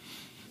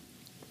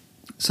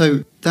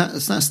 So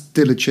that's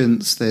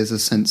diligence. There's a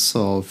sense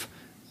of,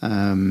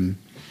 well,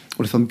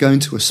 if I'm going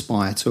to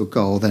aspire to a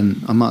goal,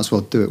 then I might as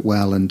well do it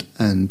well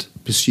and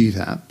pursue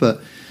that.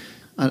 But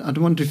I'd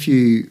wonder if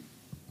you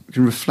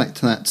can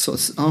reflect on that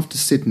sort of after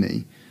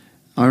Sydney.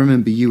 I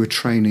remember you were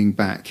training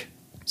back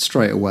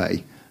straight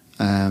away.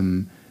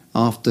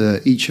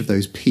 After each of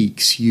those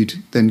peaks, you'd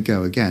then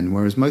go again,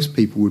 whereas most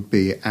people would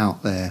be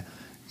out there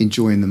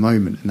enjoying the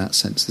moment in that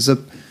sense.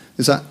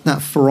 There's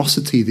that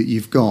ferocity that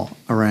you've got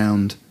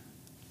around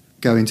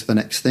going to the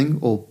next thing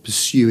or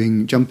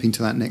jumping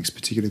to that next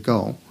particular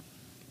goal.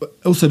 But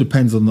it also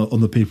depends on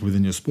the people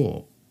within your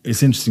sport.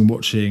 It's interesting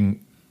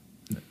watching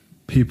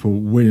people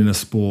win in a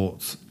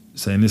sport,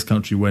 say in this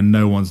country, where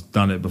no one's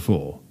done it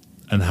before,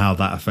 and how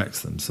that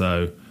affects them.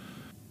 So,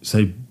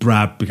 say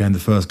Brad became the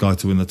first guy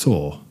to win the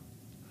Tour,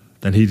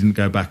 then he didn't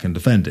go back and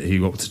defend it.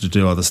 He opted to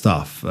do other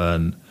stuff.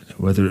 And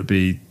whether it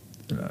be,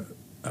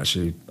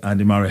 actually,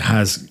 Andy Murray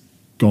has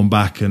gone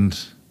back and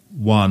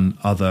won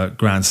other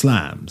Grand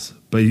Slams,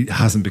 but he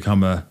hasn't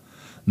become a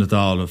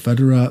Nadal or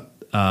Federer.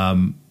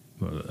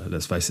 Well,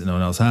 let's face it, no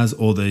one else has.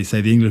 Or they say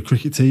the England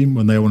cricket team,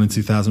 when they won in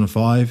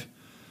 2005,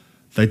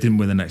 they didn't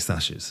win the next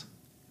Ashes.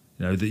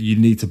 That you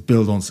need to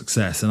build on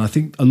success. And I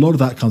think a lot of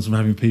that comes from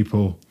having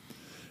people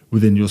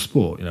within your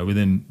sport.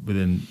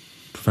 Within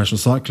professional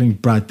cycling,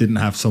 Brad didn't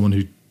have someone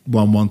who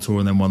won one tour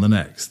and then won the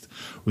next.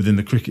 Within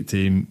the cricket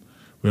team,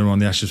 we were on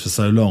the Ashes for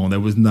so long, there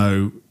was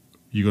no,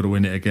 you got to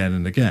win it again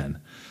and again.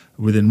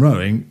 Within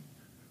rowing,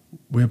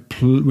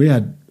 we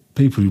had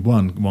people who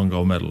won 1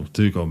 gold medal,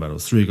 2 gold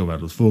medals, 3 gold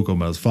medals, 4 gold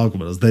medals, 5 gold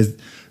medals.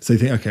 So you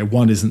think, okay,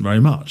 1 isn't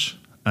very much.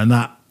 And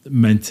that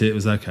meant it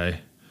was okay.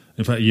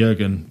 In fact,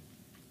 Jürgen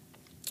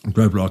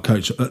global, our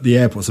coach at the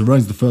airport. So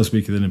Rome's the first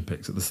week of the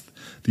Olympics. At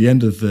the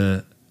end of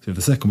the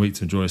second week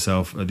to enjoy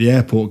yourself, at the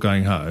airport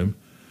going home,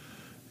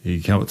 he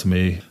came up to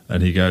me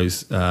and he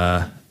goes,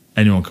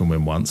 anyone can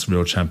win once,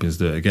 real champions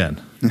do it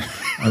again.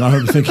 And I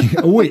remember thinking,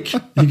 a week?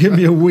 You give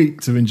me a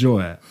week to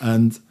enjoy it.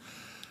 And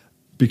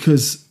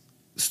because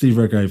Steve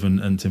Redgrave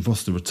and Tim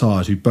Foster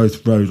retired, who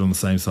both rowed on the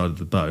same side of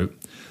the boat,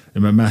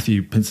 and when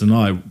Matthew Pinsent and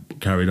I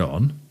carried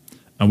on,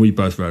 and we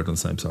both rowed on the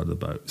same side of the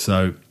boat.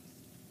 So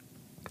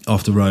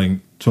after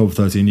rowing 12 or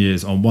 13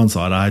 years on one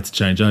side, I had to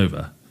change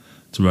over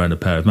to row in a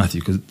pair with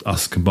Matthew, because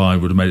us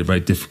combined would have made it very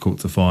difficult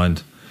to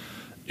find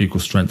equal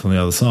strength on the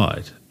other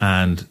side.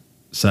 And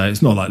so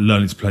it's not like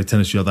learning to play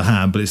tennis with your other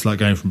hand, but it's like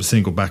going from a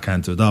single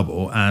backhand to a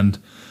double and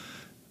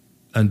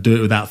do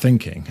it without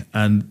thinking.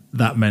 And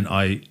that meant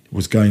I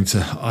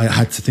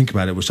had to think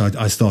about it, which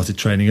I started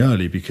training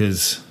early,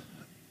 because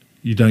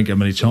you don't get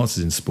many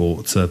chances in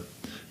sport to,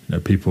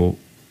 people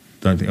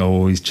don't think,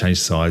 oh, he's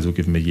changed sides, we'll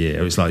give him a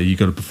year. It's like you've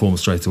got to perform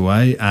straight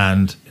away.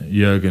 And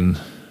Jürgen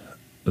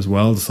as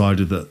well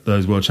decided that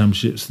those World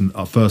Championships, and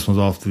our first ones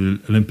after the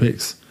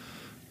Olympics,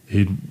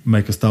 he'd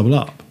make us double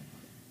up,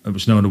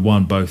 which no one had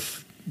won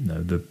both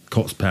the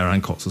Cox pair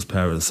and coxless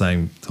pair at the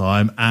same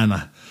time, and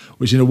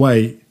which in a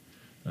way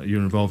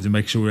you're involved in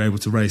making sure we were able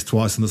to race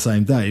twice on the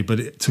same day, but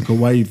it took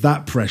away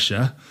that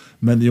pressure,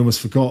 meant that you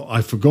almost forgot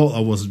I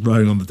wasn't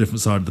rowing on the different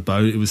side of the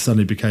boat. It was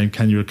suddenly became,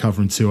 can you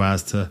recover in 2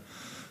 hours to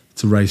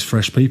race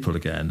fresh people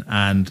again?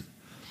 And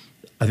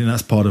I think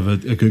that's part of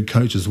a good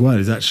coach as well,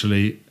 is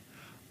actually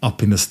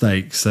upping the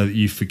stakes so that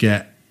you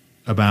forget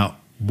about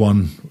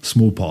one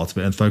small part of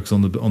it and focus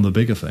on the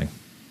bigger thing.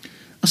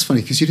 That's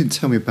funny, because you didn't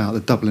tell me about the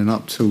doubling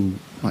up till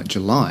like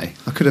July.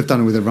 I could have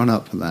done it with a run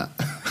up of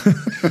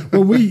that.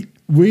 Well,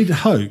 we'd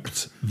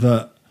hoped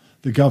that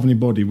the governing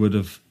body would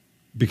have,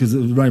 because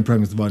the rowing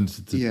programme was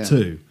divided into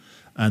two,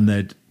 and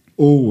there'd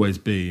always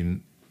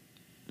been,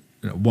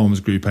 one was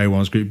Group A, one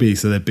was Group B,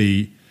 so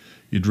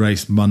you'd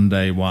race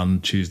Monday one,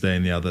 Tuesday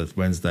and the other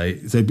Wednesday,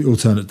 so it'd be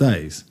alternate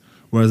days.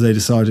 Whereas they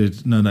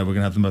decided, no, we're going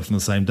to have them both on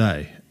the same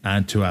day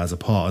and 2 hours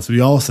apart. So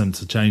we asked them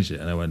to change it,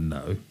 and they went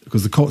no,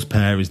 because the Cox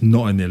pair is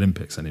not in the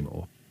Olympics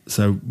anymore.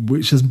 So,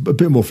 which has a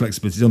bit more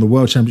flexibility. It's on the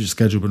World Championship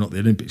schedule, but not the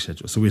Olympic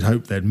schedule. So we'd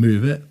hoped they'd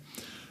move it,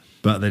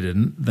 but they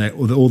didn't.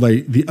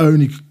 The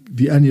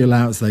only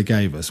allowance they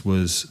gave us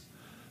was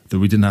that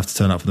we didn't have to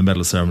turn up for the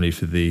medal ceremony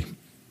for the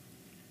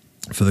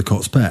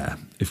Cox pair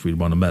if we'd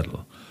won a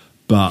medal.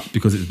 But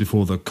because it was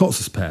before the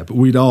coxless pair, but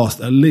we'd asked,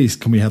 at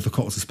least can we have the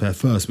coxless pair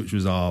first, which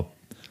was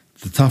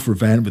the tougher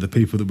event with the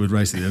people that would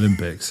race at the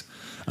Olympics,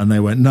 and they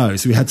went no.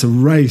 So we had to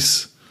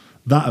race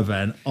that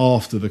event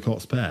after the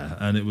Cox pair,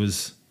 and it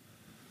was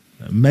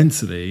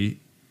mentally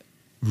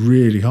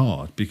really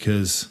hard,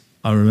 because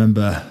I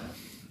remember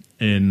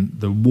in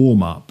the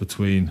warm-up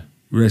between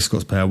race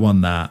Cox pair,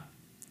 won that,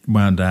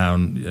 wound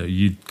down,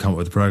 you'd come up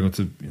with a program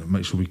to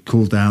make sure we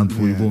cooled down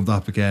before we warmed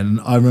up again.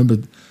 And I remember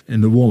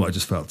in the warm-up I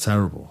just felt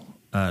terrible,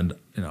 and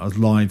I was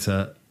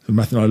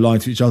Matthew and I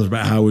lied to each other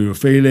about how we were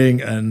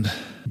feeling, and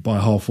by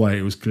halfway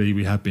it was clear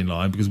we had been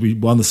lying, because we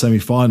won the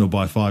semi-final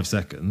by 5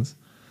 seconds,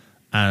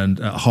 and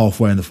at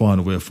halfway in the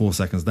final we were 4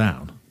 seconds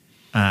down.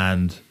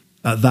 And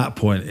at that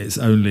point it's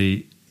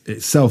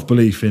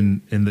self-belief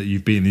in that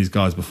you've beaten these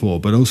guys before,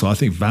 but also I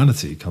think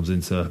vanity comes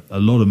into a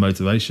lot of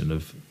motivation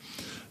of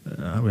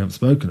we haven't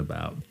spoken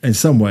about. In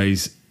some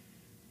ways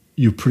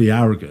you're pretty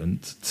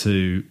arrogant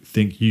to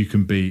think you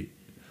can beat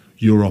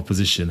your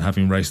opposition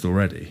having raced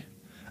already.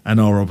 And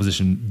our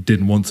opposition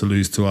didn't want to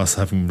lose to us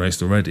having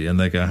raced already. And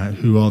they go,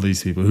 who are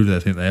these people? Who do they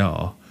think they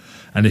are?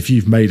 And if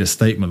you've made a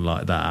statement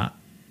like that,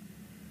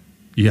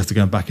 you have to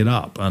go and back it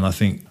up. And I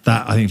think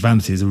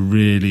vanity is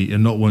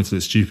and not wanting to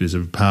look stupid is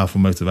a powerful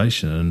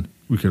motivation. And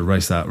we could have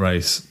raced that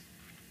race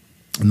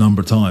a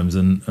number of times,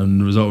 and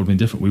the result would have been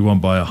different. We won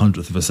by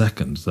 100th of a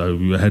second. So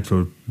we were ahead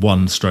for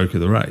one stroke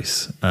of the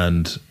race.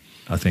 And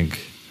I think,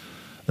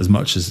 as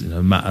much as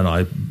Matt and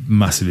I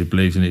massively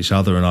believed in each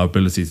other and our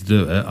ability to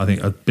do it, I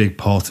think a big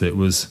part of it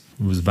was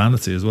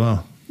vanity as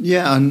well.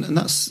 Yeah, and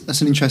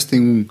that's an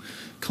interesting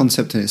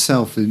concept in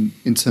itself,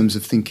 in terms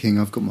of thinking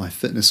I've got my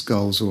fitness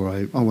goals, or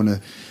I want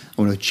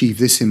to achieve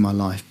this in my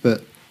life.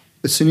 But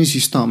as soon as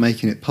you start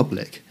making it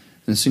public,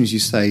 and as soon as you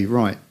say,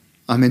 right,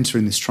 I'm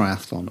entering this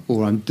triathlon,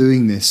 or I'm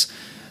doing this,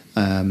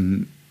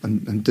 I'm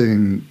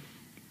doing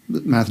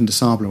Marathon de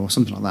Sables or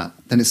something like that,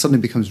 then it suddenly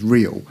becomes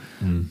real.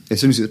 As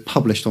soon as it's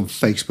published on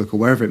Facebook or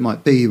wherever it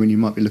might be, when you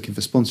might be looking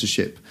for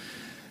sponsorship,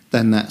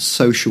 then that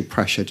social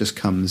pressure just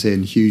comes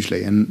in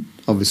hugely. And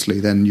obviously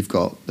then you've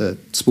got the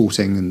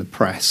sporting and the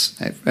press,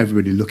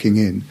 everybody looking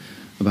in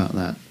about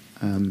that.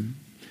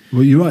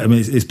 Well, you're right. I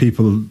mean, it's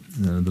people,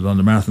 the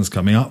London Marathon's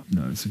coming up.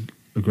 It's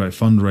a great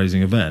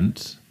fundraising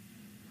event.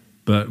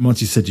 But once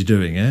you said you're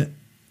doing it,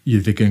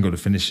 you've again got to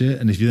finish it.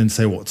 And if you then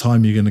say what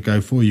time you're going to go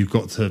for, you've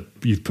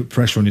put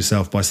pressure on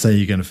yourself by saying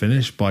you're going to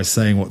finish, by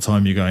saying what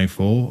time you're going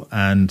for.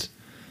 And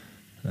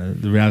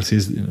the reality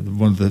is,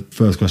 one of the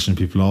first questions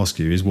people ask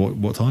you is,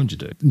 what time do you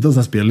do? It doesn't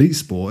have to be elite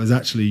sport. It's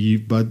actually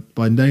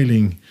by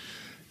nailing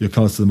your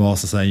colours to the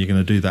mast saying you're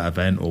going to do that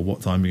event or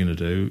what time you're going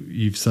to do,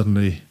 you've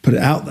suddenly put it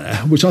out there,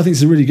 which I think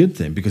is a really good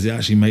thing because it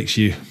actually makes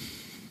you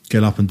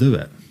get up and do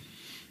it.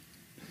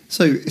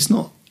 So it's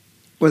not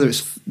whether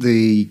it's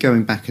the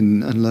going back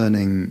and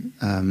learning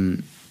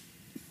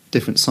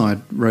different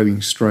side rowing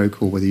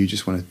stroke, or whether you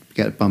just want to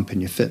get a bump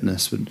in your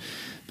fitness,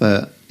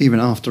 but even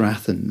after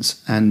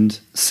Athens and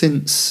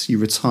since you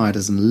retired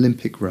as an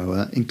Olympic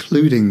rower,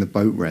 including the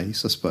boat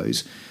race, I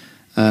suppose,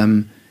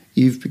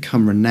 you've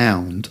become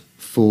renowned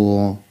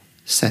for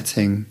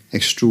setting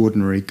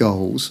extraordinary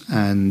goals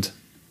and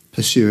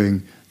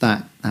pursuing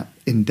that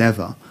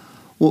endeavour.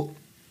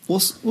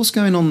 What's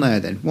going on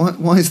there then?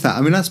 Why is that?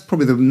 I mean, that's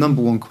probably the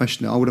number one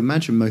question that I would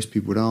imagine most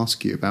people would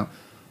ask you about.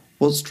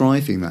 What's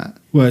driving that?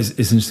 Well, it's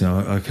interesting.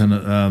 I kind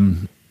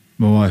of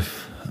my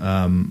wife,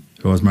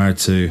 who I was married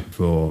to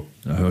who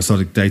I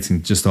started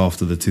dating just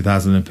after the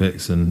 2000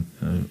 Olympics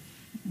and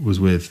was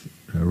with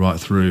right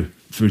through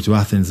to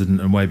Athens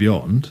and way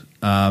beyond.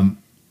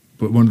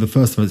 But one of the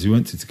first events we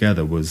went to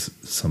together was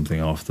something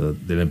after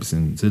the Olympics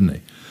in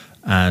Sydney,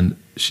 and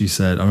she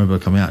said, I remember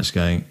coming out, she's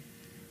going,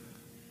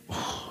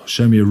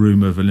 show me a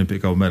room of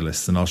Olympic gold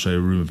medalists and I'll show you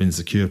a room of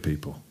insecure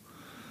people.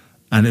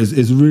 And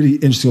it's a really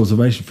interesting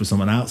observation for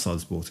someone outside the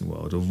sporting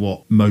world of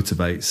what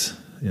motivates.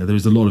 There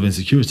is a lot of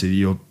insecurity.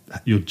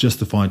 You're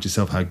justifying to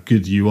yourself how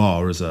good you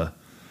are as a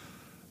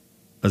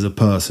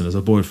person, as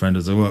a boyfriend,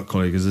 as a work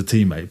colleague, as a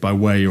teammate, by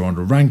where you're on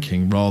a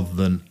ranking rather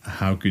than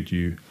how good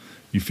you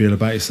feel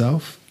about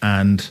yourself.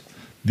 And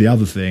the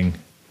other thing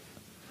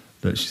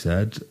that she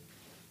said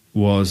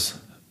was,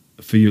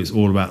 for you, it's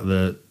all about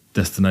the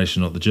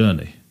destination, not the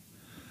journey.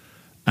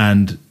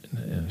 And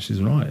she's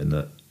right in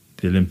that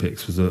the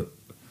Olympics was a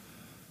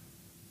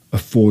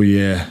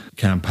 4-year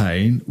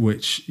campaign,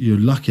 which you're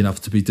lucky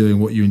enough to be doing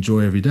what you enjoy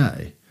every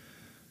day.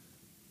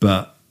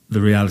 But the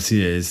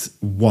reality is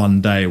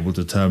one day will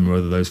determine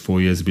whether those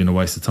 4 years have been a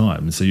waste of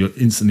time. And so you're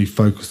instantly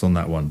focused on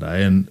that one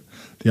day. And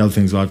the other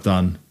things I've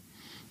done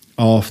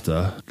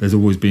after, there's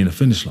always been a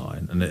finish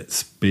line. And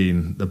it's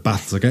been the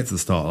battle to get to the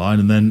start line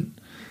and then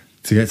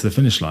to get to the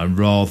finish line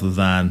rather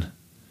than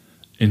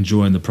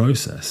enjoying the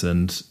process.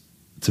 And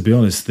to be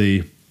honest,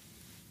 the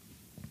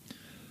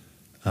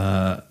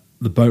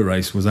boat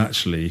race was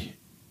actually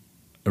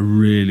a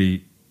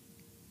really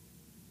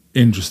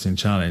interesting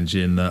challenge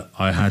in that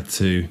I had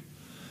to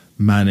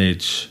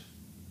manage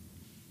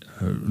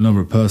a number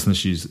of personal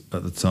issues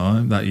at the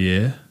time, that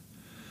year,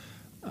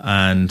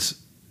 and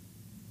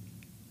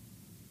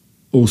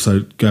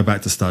also go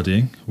back to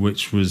studying,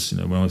 which was,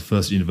 when I was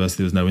first at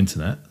university, there was no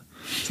internet.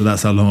 So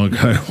that's how long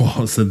ago it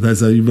was. And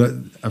there's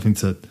having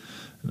to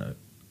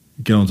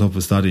get on top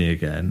of studying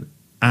again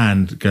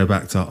and go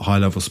back to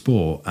high-level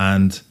sport.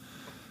 And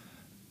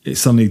it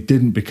suddenly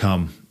didn't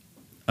become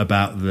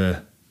about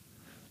the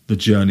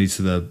journey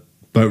to the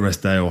boat race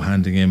day or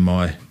handing in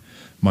my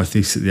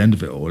thesis at the end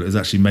of it all. It was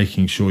actually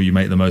making sure you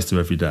make the most of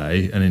every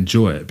day and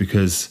enjoy it,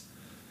 because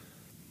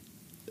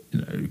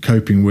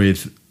coping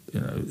with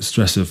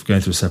stress of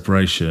going through a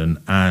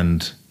separation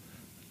and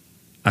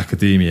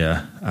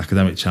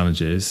academic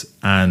challenges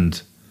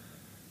and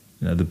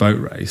the boat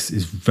race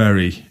is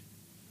very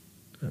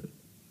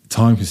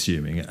time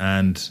consuming,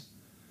 and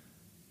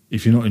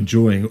if you're not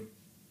enjoying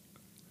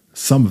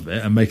some of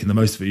it and making the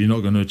most of it, you're not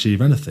going to achieve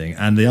anything.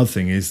 And the other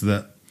thing is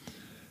that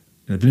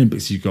the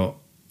Olympics, you've got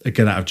a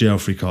get out of jail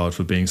free card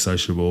for being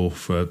sociable,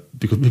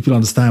 because people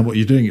understand what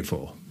you're doing it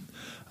for.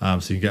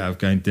 So you can get out of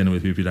going to dinner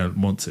with people you don't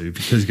want to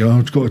because you go,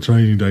 I've got a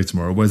training day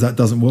tomorrow, whereas that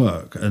doesn't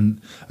work.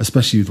 And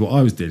especially with what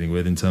I was dealing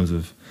with in terms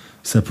of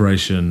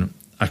separation,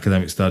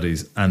 academic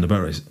studies and the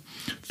boat race,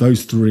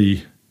 those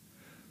three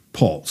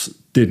pots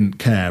didn't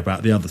care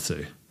about the other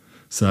two.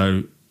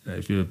 So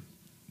if you're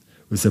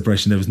with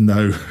separation, there was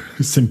no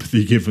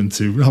sympathy given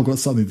to, I've got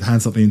something to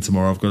hand something in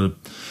tomorrow, I've got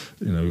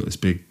this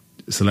big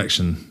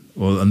selection.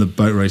 And the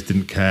boat race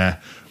didn't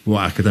care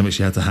what academics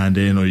you had to hand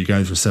in, or you're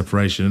going through a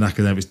separation, and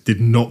academics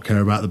did not care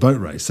about the boat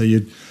race. So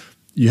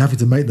you're having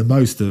to make the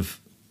most of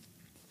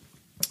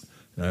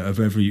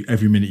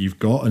every minute you've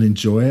got and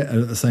enjoy it, and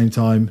at the same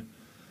time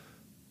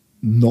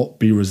not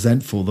be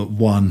resentful that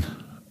one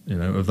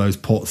of those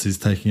pots is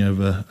taking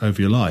over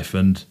your life.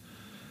 And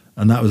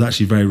that was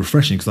actually very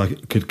refreshing, because I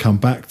could come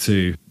back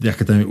to the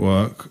academic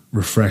work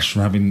refreshed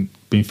from having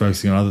been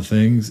focusing on other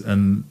things,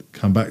 and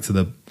come back to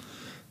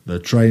the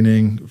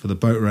training for the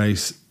boat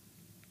race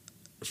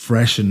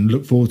fresh and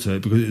look forward to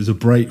it, because it was a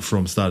break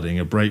from studying,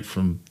 a break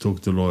from talking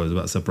to lawyers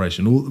about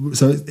separation.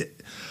 So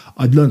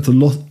I'd learned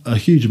a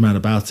huge amount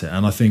about it,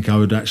 and I think I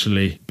would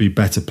actually be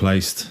better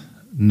placed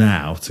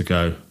now to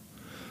go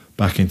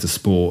back into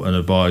sport and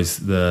advise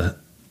the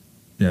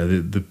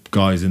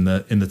guys in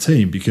the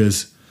team,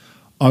 because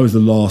I was the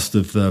last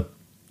of the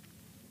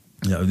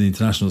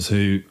internationals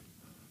who,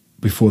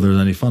 before there was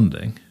any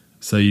funding,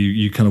 so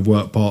you kind of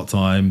work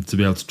part-time to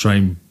be able to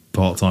train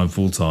part-time,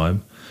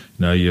 full-time.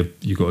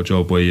 You've got a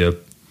job where you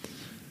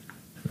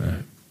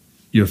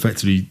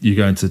effectively, you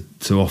go into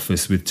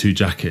office with two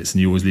jackets, and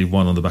you always leave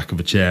one on the back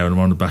of a chair and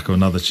one on the back of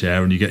another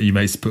chair, and you get your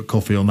mates to put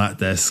coffee on that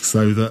desk,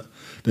 so that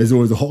there's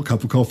always a hot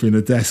cup of coffee in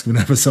the desk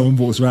whenever someone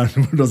walks around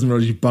and doesn't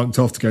realize you bunked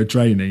off to go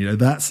training.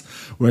 That's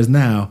whereas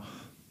now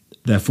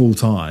they're full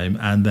time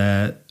and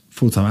they're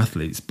full time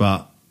athletes,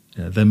 but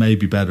they may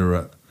be better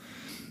at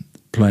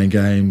playing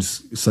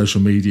games,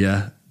 social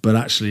media, but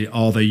actually,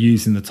 are they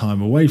using the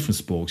time away from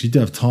sport? Because you do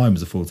have time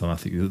as a full time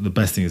athlete. The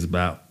best thing is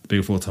about being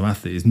a full time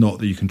athlete is not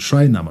that you can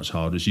train that much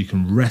harder, is you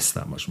can rest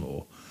that much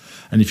more.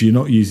 And if you're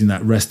not using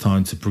that rest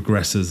time to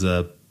progress as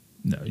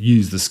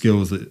use the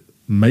skills that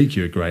make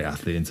you a great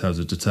athlete in terms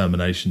of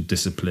determination,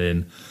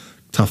 discipline,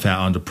 tough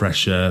out under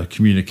pressure,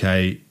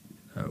 communicate,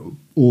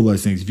 all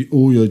those things. If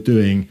all you're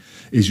doing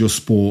is your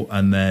sport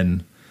and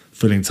then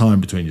filling time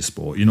between your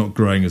sport, you're not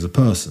growing as a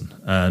person.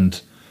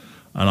 And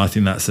I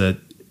think that's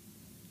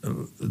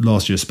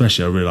last year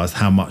especially, I realised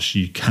how much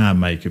you can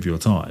make of your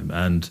time.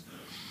 And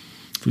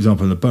for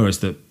example, in the Boris,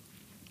 that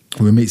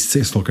we meet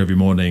 6 o'clock every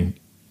morning,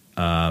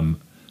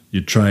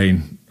 you'd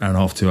train hour and a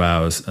half, 2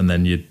 hours, and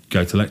then you'd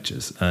go to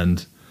lectures.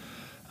 And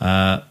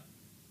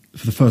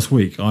for the first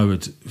week, I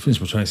would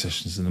finish my training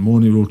sessions in the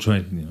morning. We're all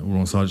training, we're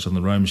all on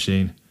the rowing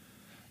machine.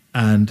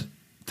 And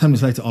 10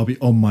 minutes later, I'll be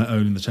on my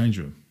own in the change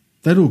room.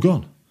 They'd all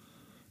gone.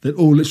 They'd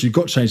all literally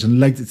got changed and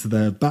legged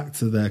it back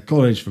to their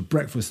college for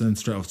breakfast and then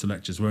straight off to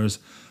lectures. Whereas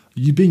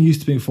you've been used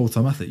to being a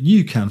full-time athlete,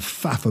 you can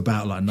faff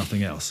about like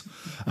nothing else.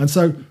 And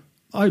so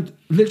I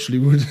literally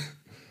would,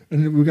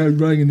 and we'd go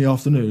rowing in the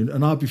afternoon,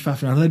 and I'd be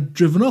faffing around, and they'd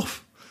driven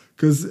off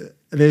because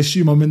they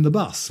assume I'm in the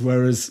bus.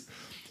 Whereas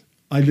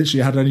I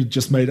literally had only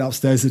just made it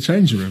upstairs to the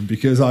changing room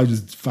because I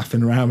was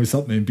faffing around with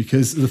something.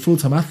 Because as a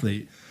full-time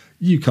athlete,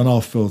 you can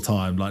half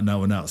full-time like no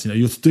one else.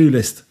 Your to-do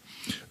list.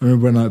 I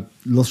remember when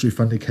lottery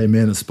funding came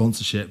in as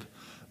sponsorship,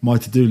 my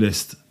to-do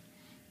list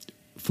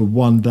for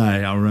one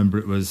day, I remember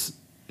it was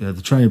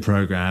the training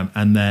program,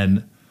 and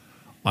then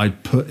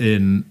I'd put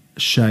in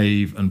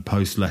shave and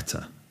post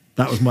letter.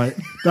 That was my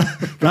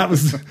that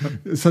was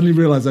suddenly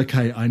realised,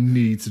 okay, I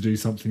need to do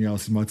something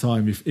else in my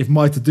time. If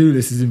my to-do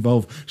list is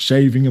involved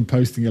shaving and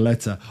posting a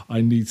letter,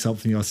 I need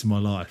something else in my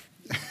life.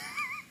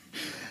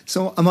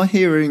 So am I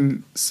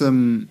hearing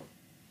some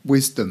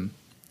wisdom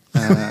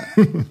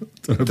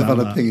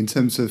developing in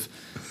terms of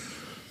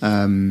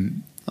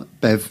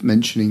Bev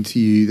mentioning to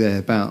you there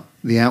about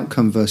the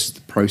outcome versus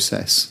the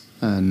process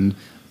and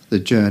the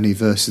journey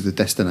versus the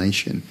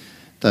destination?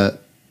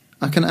 That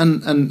I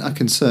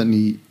can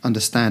certainly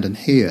understand and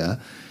hear.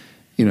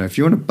 If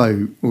you're on a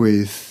boat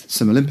with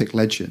some Olympic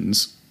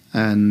legends,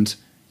 and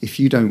if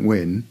you don't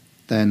win,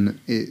 then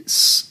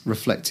it's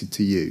reflected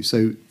to you.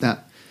 So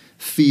that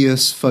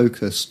fierce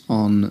focus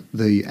on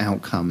the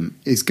outcome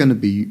is going to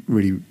be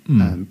really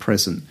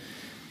present.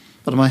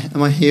 But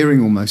am I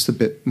hearing almost a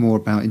bit more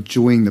about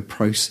enjoying the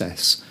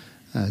process,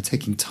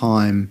 taking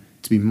time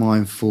to be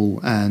mindful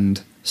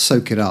and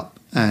soak it up,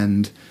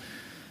 and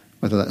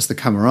whether that's the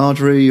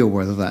camaraderie or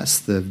whether that's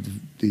the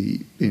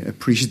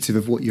appreciative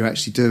of what you're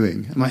actually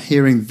doing? Am I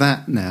hearing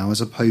that now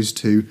as opposed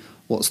to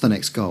what's the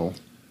next goal?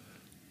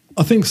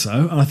 I think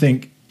so. And I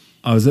think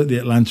I was at the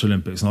Atlanta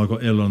Olympics and I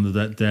got ill on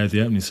the day of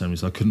the opening ceremony,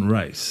 so I couldn't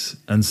race.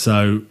 And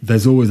so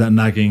there's always that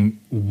nagging,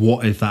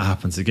 what if that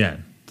happens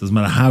again? Doesn't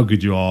matter how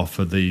good you are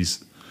for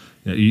these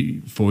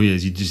 4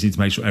 years, you just need to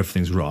make sure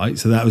everything's right.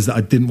 So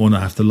I didn't want to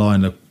have to lie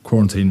in a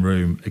quarantine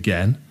room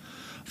again.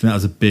 I think that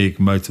was a big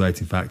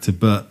motivating factor.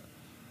 But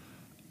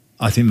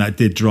I think that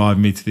did drive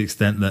me to the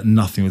extent that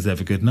nothing was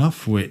ever good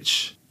enough,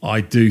 which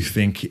I do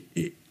think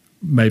it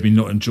made me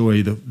not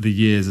enjoy the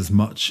years as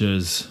much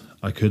as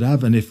I could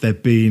have. And if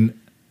there'd been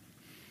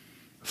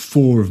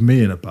 4 of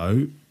me in a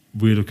boat,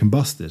 we'd have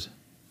combusted.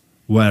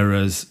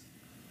 Whereas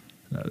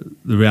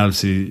the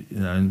reality,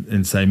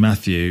 in say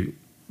Matthew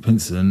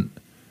Pinsent,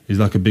 is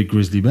like a big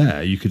grizzly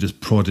bear. You could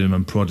just prod him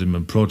and prod him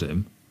and prod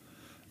him,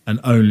 and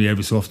only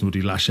every so often would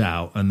he lash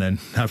out, and then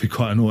that'd be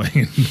quite annoying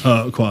and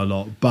hurt quite a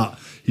lot. But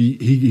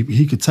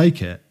he could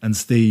take it, and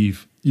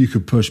Steve, you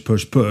could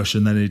push,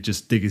 and then he'd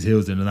just dig his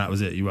heels in, and that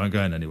was it. You weren't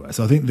going anywhere.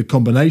 So I think the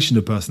combination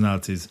of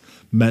personalities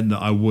meant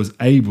that I was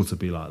able to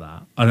be like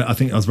that. I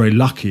think I was very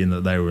lucky in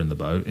that they were in the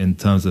boat in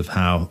terms of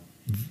how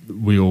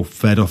we all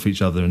fed off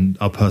each other and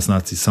our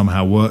personalities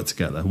somehow worked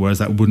together, whereas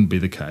that wouldn't be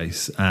the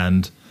case.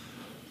 And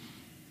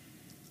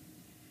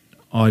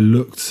I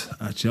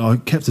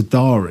kept a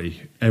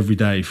diary every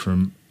day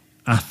from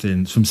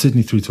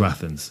Sydney through to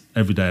Athens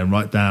every day, and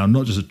write down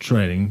not just a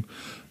training,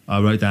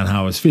 I wrote down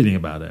how I was feeling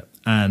about it.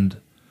 And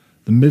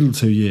the middle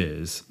 2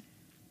 years,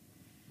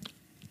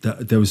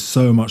 there was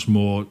so much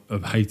more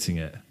of hating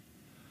it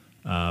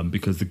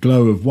because the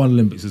glow of one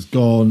Olympics is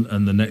gone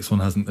and the next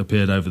one hasn't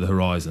appeared over the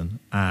horizon.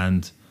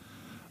 And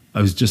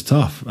it was just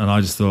tough. And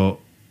I just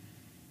thought,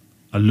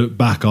 I looked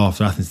back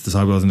after Athens to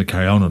decide whether I was going to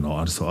carry on or not.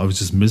 I just thought I was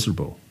just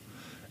miserable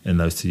in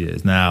those 2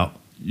 years. Now,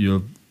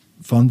 you're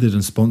funded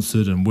and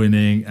sponsored and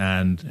winning,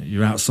 and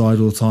you're outside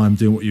all the time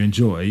doing what you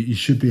enjoy. You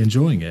should be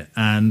enjoying it.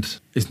 And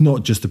it's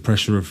not just the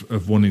pressure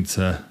of wanting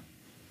to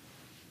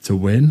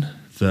win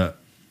that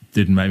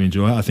didn't make me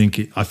enjoy it. I think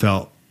I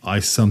felt I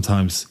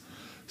sometimes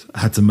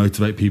had to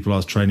motivate people I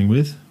was training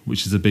with,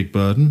 which is a big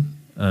burden.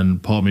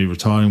 And part of me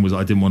retiring was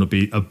I didn't want to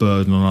be a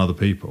burden on other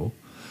people.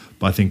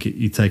 but I think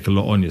you take a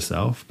lot on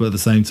yourself. But at the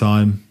same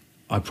time,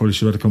 I probably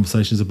should have had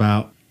conversations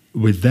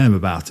with them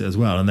about it as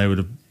well, and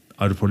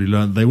I'd have probably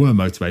learned they were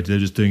motivated. They're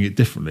just doing it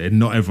differently, and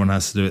not everyone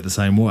has to do it the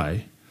same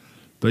way.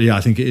 But yeah,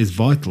 I think it is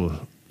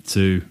vital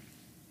to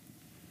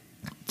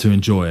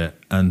enjoy it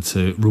and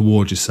to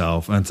reward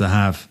yourself and to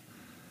have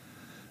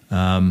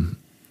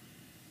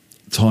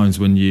times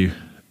when you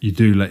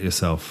do let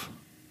yourself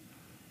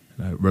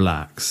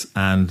relax.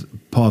 And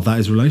part of that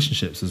is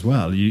relationships as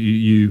well.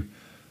 You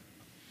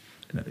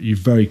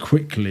very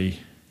quickly,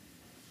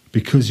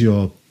 because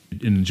you're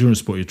in endurance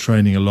sport, you're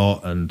training a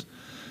lot and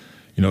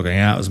you're not going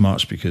out as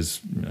much because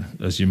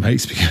as your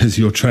mates, because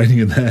you're training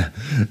and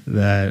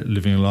they're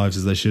living their lives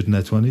as they should in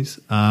their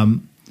 20s.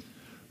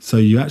 So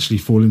you actually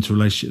fall into a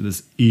relationship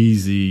that's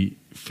easy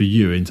for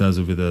you in terms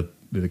of with a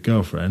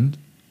girlfriend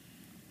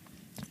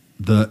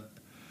that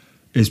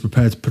is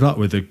prepared to put up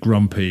with a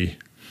grumpy,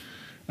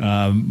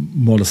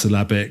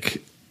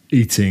 monosyllabic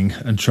eating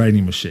and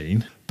training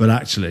machine, but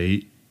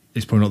actually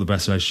it's probably not the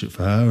best relationship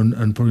for her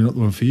and probably not the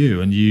one for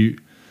you. And you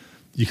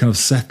kind of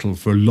settle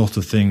for a lot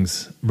of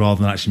things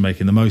rather than actually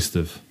making the most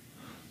of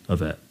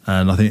it.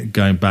 And I think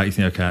going back, you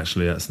think, okay,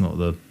 actually that's not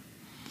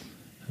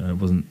it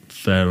wasn't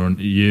fair on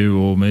you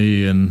or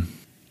me. And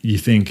you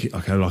think,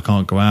 okay, well, I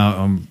can't go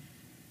out.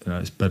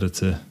 It's better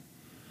to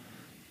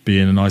be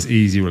in a nice,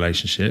 easy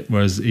relationship,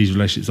 whereas easy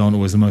relationships aren't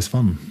always the most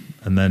fun.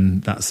 And then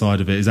that side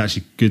of it is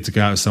actually good to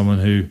go out with someone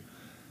who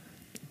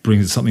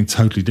brings something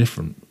totally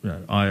different.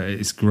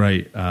 It's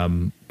great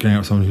going out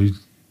with someone who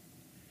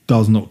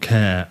does not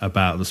care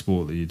about the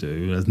sport that you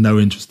do, has no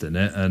interest in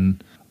it.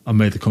 And I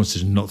made the conscious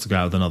decision not to go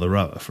out with another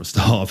rower for a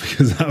start,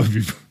 because that would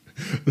be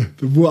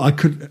I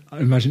couldn't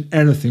imagine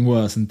anything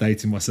worse than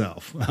dating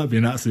myself. That would be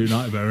an absolute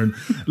nightmare. And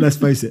let's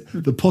face it,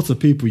 the pot of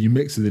people you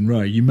mix with in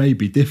row, you may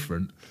be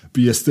different,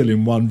 but you're still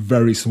in one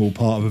very small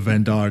part of a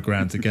Venn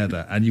diagram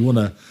together. And you want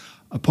to,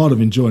 a part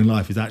of enjoying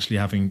life is actually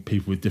having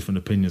people with different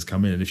opinions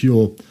come in. And if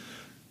you're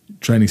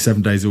training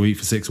 7 days a week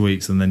for 6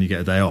 weeks and then you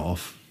get a day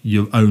off,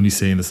 you're only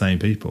seeing the same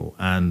people.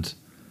 And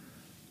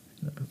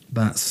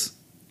that's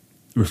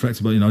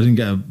reflected. But I didn't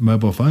get a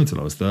mobile phone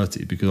until I was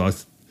 30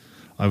 because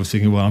I was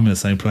thinking, well, I'm in the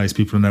same place.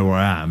 People know where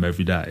I am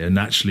every day. And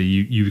actually,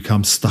 you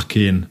become stuck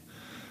in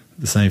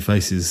the same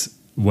faces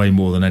way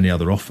more than any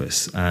other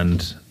office.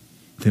 And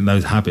I think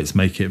those habits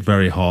make it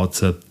very hard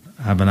to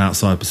have an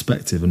outside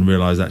perspective and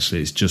realise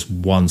actually it's just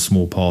one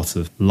small part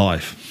of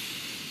life.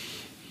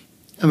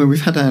 I mean,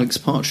 we've had Alex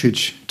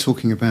Partridge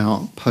talking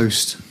about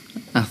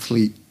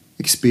post-athlete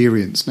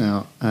experience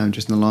now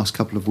just in the last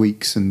couple of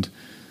weeks, and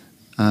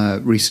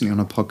recently on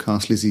a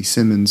podcast, Lizzie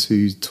Simmons,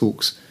 who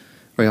talks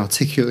very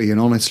articulately and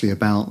honestly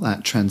about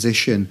that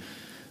transition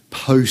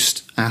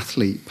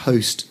post-athlete,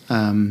 post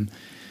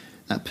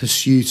that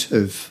pursuit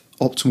of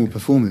optimal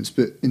performance.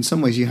 But in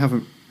some ways you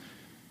haven't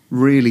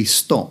really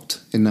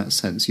stopped in that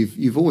sense.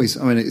 You've always,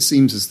 I mean, it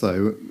seems as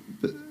though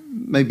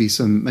maybe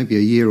a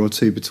year or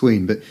two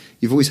between, but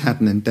you've always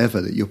had an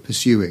endeavour that you're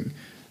pursuing,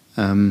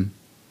 and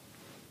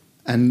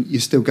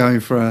you're still going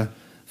for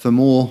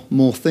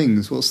more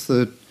things.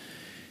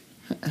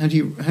 How do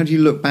you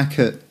look back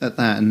at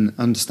that and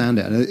understand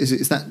it?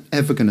 Is that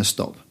ever going to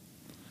stop?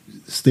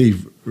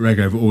 Steve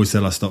Redgrave always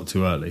said I stopped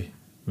too early.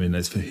 I mean,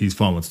 he's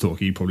fine to talk.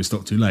 He probably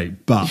stopped too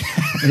late. But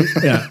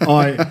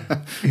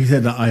he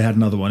said that I had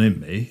another one in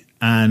me,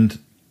 and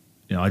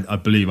I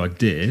believe I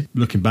did.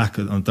 Looking back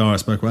on Dara, I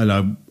spoke about,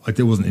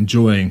 I wasn't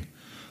enjoying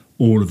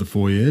all of the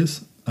 4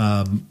 years.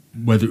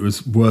 Whether it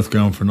was worth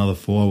going for another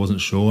 4, I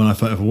wasn't sure. And I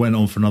thought if I went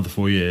on for another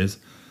 4 years,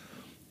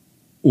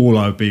 all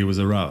I would be was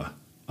a rower.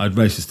 I'd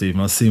race with Steve,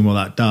 and I'd seen what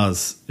that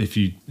does if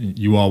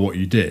you are what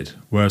you did.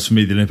 Whereas for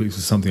me, the Olympics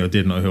was something I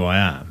did, not who I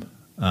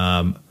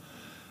am.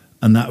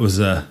 And that was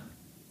a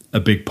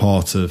big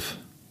part of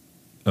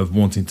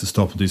wanting to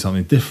stop and do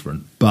something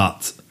different.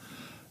 But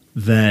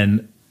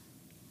then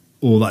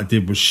all that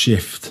did was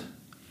shift,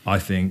 I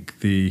think,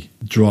 the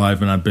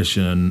drive and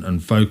ambition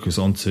and focus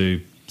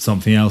onto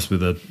something else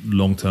with a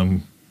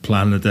long-term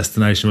plan and a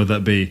destination, whether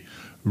that be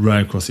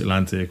rowing across the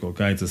Atlantic or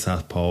going to the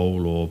South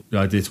Pole or the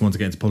idea to want to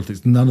get into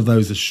politics. None of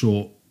those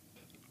are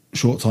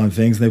short-time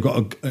things. They've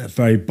got a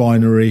very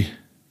binary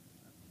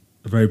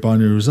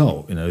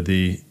result.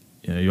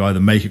 You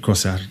either make it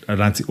across the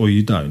Atlantic or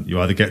you don't.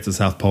 You either get to the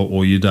South Pole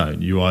or you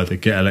don't. You either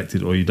get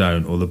elected or you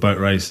don't. Or the boat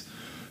race,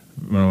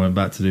 when I went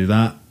back to do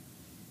that,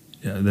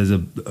 there's a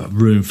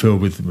room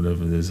filled with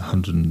whatever. There's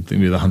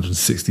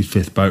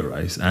 165th boat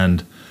race,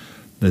 and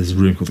there's a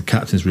room called the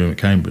Captain's Room at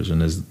Cambridge,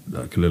 and there's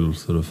like a little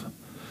sort of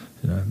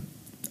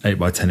 8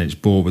 by 10 inch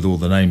board with all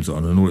the names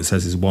on, and all it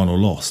says is won or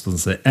lost. Doesn't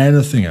say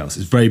anything else.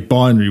 It's very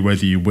binary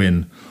whether you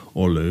win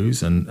or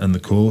lose, and the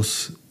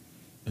course,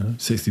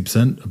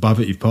 60% above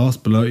it you've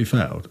passed, below it you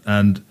failed,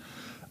 and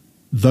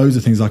those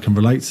are things I can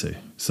relate to.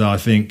 So I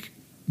think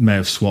may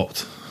have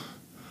swapped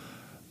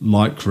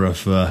Lycra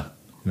for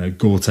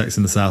Gore-Tex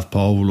in the South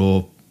Pole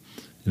or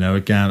a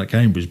gown at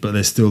Cambridge, but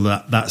there's still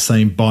that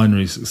same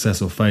binary success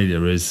or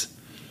failure is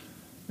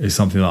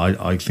something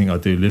that I think I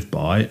do live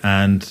by.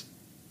 And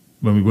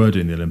when we were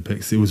doing the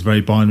Olympics, it was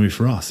very binary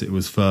for us. It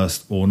was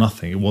first or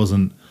nothing. It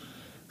wasn't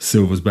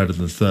silver's better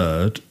than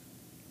third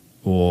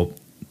or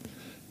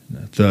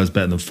third's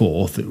better than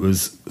fourth. It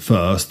was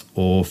first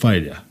or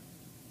failure.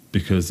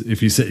 Because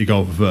if you set your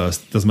goal for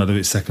first, it doesn't matter if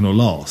it's second or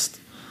last.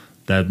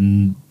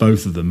 Then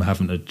both of them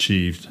haven't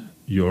achieved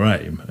your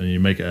aim, and you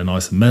may get a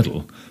nicer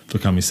medal for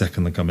coming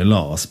second than coming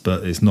last,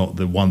 but it's not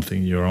the one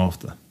thing you're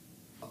after.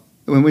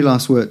 When we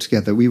last worked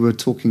together, we were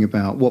talking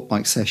about watt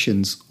bike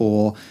sessions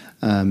or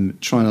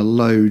trying to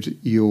load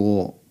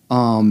your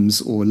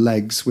arms or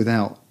legs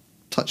without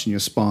touching your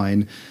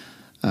spine,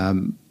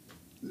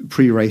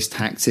 pre-race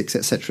tactics,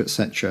 etc.,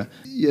 etc.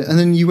 Yeah, and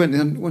then you went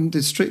and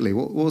did Strictly.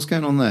 What was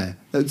going on there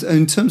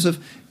in terms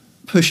of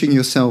pushing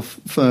yourself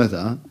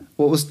further?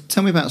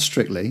 Tell me about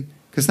Strictly,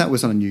 because that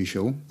was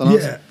unusual.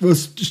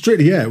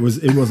 Strictly, it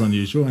was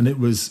unusual, and it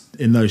was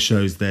in those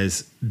shows.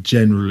 There's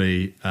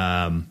generally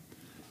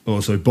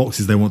also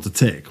boxes they want to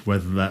tick,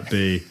 whether that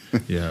be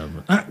you have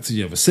an actor,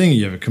 you have a singer,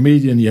 you have a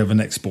comedian, you have an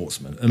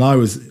ex-sportsman. And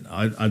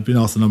I'd been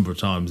asked a number of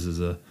times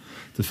to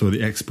fill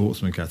the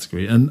ex-sportsman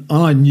category, and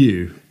I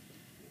knew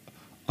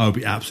I would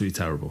be absolutely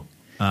terrible.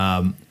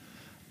 And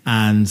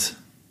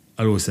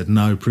I'd always said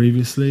no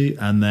previously,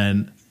 and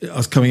then I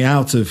was coming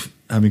out of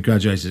having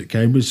graduated at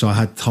Cambridge, so I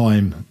had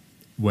time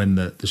when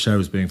the show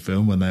was being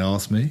filmed, when they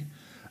asked me.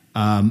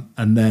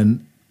 And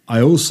then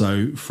I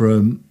also,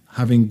 from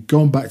having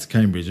gone back to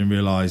Cambridge and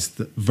realised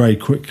that very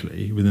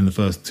quickly, within the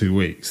first 2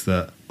 weeks,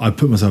 that I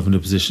put myself in a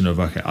position of,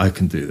 okay, I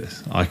can do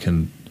this.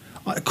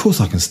 Of course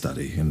I can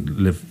study and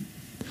live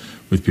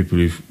with people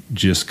who've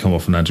just come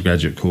off an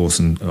undergraduate course,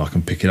 and I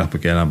can pick it up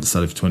again. I haven't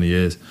studied for 20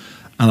 years.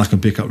 And I can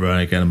pick up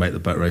rowing again and make the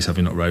boat race,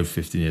 having not rowed for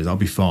 15 years. I'll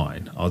be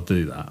fine. I'll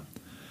do that.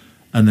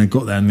 And then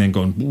got there and then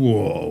gone,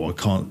 whoa, I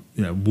can't,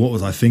 what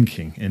was I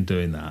thinking in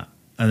doing that?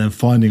 And then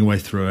finding a way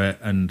through it,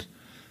 and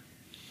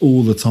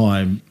all the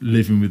time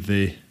living with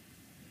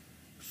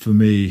for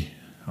me,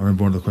 I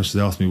remember one of the questions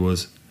they asked me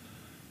was,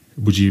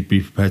 would you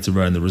be prepared to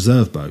row in the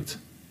reserve boat?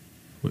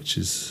 Which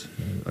is,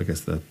 I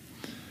guess, the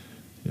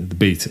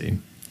B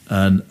team.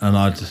 And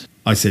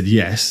I said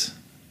yes,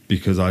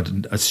 because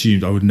I'd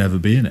assumed I would never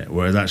be in it.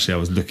 Whereas actually I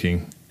was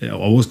going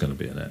to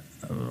be in it.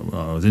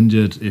 I was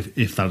injured,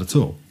 if that at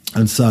all.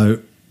 And so,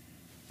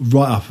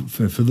 right up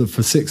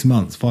for 6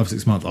 months,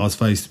 5-6 months, I was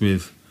faced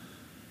with,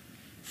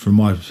 from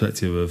my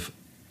perspective of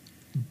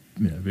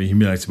being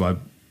humiliated by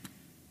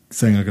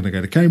saying I'm going to go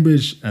to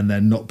Cambridge and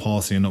then not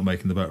passing and not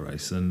making the boat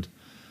race. And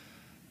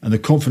the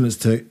confidence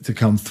to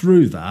come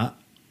through that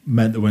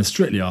meant that when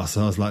Strictly asked,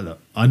 I was like, look,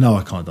 I know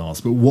I can't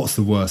dance, but what's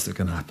the worst that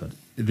can happen?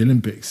 In the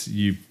Olympics,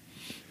 you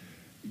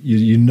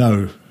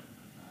know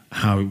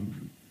how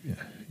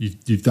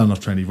you've done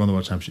enough training, you've won the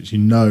World Championships, you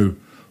know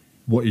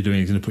what you're doing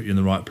is going to put you in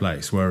the right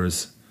place.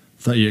 Whereas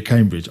 30 at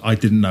Cambridge, I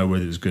didn't know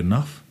whether it was good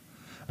enough.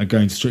 And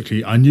going to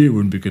Strictly, I knew it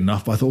wouldn't be good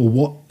enough, but I thought,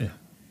 well,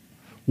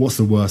 what's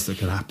the worst that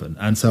could happen?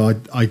 And so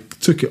I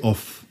took it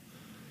off.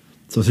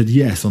 So I said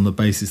yes on the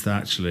basis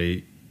that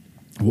actually,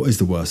 what is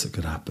the worst that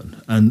could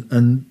happen?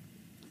 And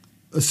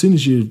as soon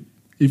as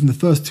even the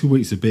first 2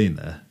 weeks of being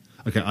there,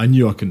 okay, I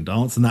knew I couldn't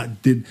dance, and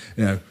that did,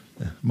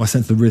 my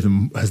sense of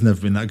rhythm has never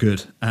been that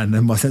good, and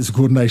then my sense of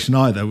coordination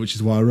either, which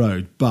is why I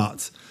rowed.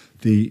 But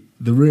the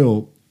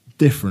real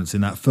difference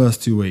in that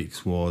first 2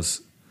 weeks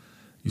was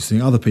you're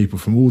seeing other people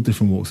from all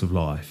different walks of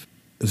life.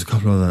 There's a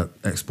couple of other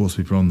ex-sports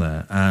people on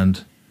there,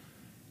 and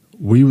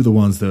we were the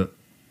ones that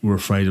were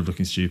afraid of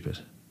looking stupid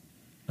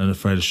and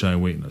afraid of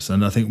showing weakness.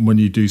 And I think when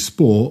you do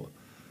sport,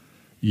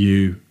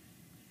 you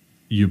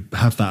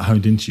have that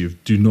honed into you.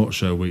 Do not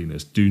show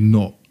weakness. Do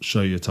not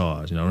show you're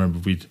tired. I remember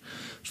we'd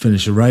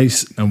finish a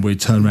race and we'd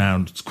turn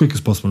around as quick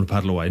as possible and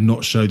paddle away,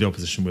 not show the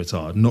opposition we're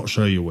tired, not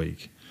show you're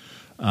weak.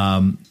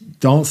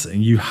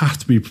 Dancing, you have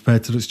to be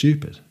prepared to look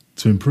stupid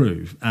to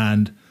improve.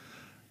 And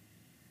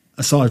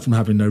aside from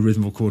having no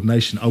rhythm or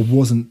coordination,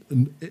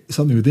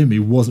 something within me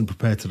wasn't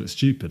prepared to look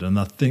stupid. And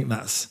I think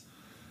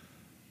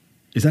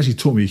it's actually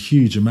taught me a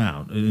huge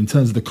amount in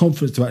terms of the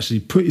confidence to actually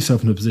put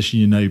yourself in a position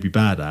you'd be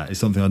bad at. Is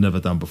something I've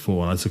never done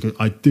before. And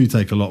I do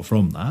take a lot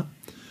from that.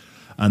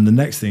 And the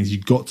next thing is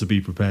you've got to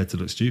be prepared to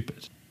look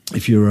stupid.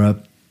 If you're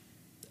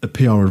a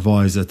PR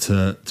advisor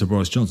to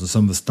Boris Johnson,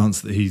 some of the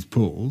stunts that he's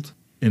pulled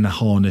in a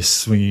harness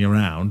swinging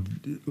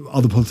around,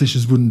 other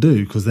politicians wouldn't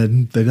do, because their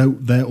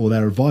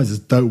advisors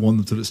don't want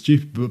them to look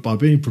stupid. But by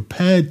being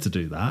prepared to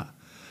do that,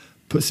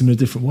 puts him in a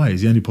different way.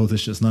 He's the only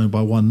politician that's known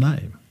by one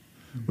name,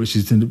 which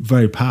is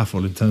very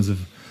powerful in terms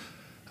of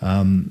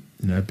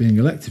being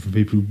elected from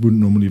people who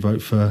wouldn't normally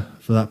vote for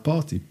that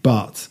party.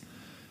 But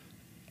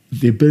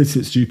the ability to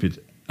look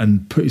stupid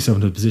and put yourself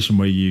in a position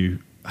where you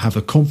have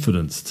the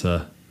confidence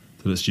to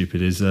look stupid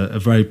is a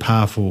very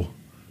powerful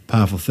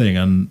thing.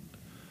 And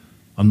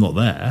I'm not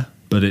there,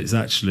 but it's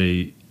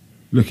actually,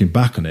 looking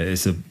back on it,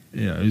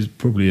 it's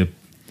probably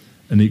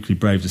an equally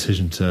brave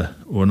decision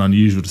or an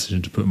unusual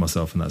decision to put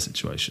myself in that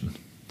situation.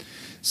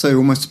 So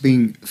almost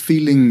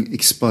feeling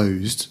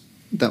exposed,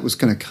 that was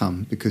going to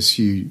come because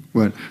you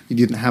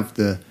didn't have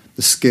the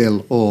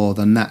skill or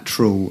the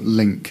natural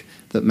link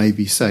that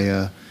maybe,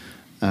 say,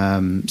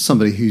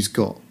 somebody who's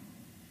got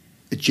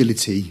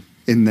agility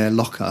in their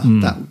locker,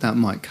 that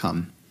might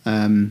come.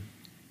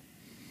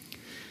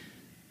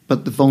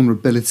 But the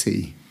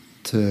vulnerability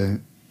to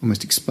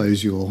almost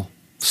expose your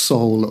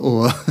soul,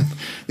 or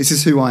this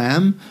is who I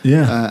am,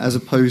 as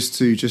opposed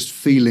to just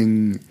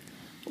feeling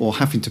or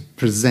having to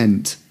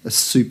present a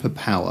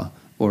superpower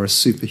or a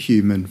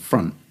superhuman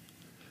front.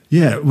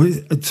 Yeah, well,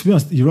 to be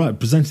honest, you're right.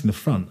 Presenting the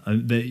front,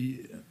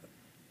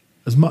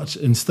 as much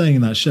in staying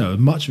in that show,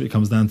 much of it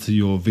comes down to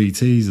your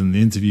VTs and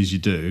the interviews you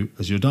do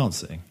as you're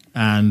dancing.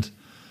 And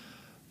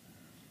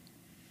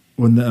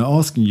when they're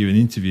asking you in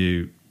an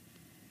interview,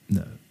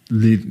 they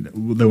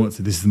want to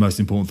say, this is the most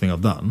important thing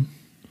I've done,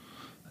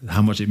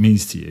 how much it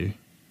means to you.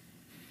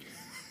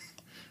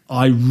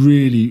 I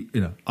really,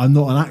 I'm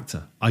not an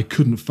actor. I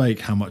couldn't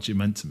fake how much it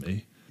meant to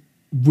me.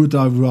 Did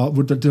I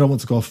want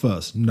to go off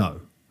first?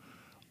 No.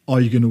 Are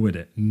you going to win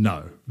it?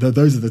 No.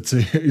 Those are the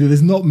two.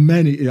 There's not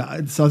many.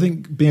 So I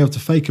think being able to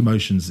fake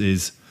emotions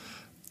is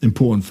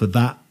important for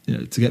that,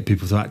 to get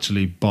people to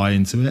actually buy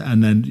into it.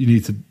 And then you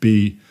need to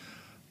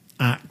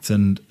act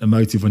and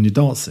emotive when you're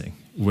dancing,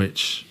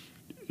 which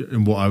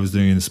in what I was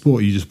doing in the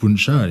sport, you just wouldn't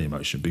show any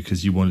emotion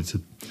because you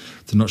wanted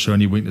to not show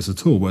any weakness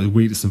at all. Whereas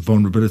weakness and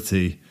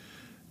vulnerability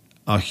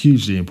are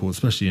hugely important,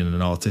 especially in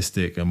an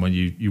artistic and when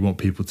you want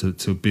people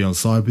to be on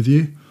side with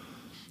you.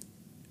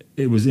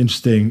 It was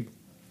interesting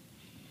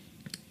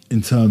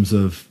in terms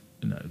of,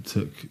 it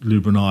took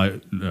Luba and I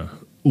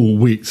all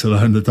week to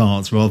learn the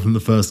dance rather than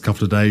the first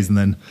couple of days, and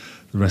then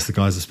the rest of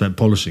the guys have spent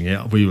polishing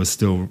it. We were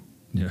still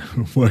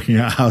working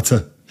out how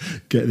to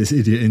get this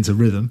idiot into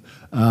rhythm.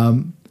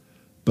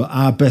 But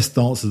our best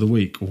dance of the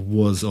week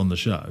was on the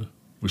show,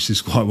 which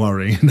is quite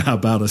worrying in how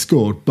bad I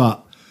scored.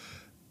 But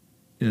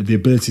the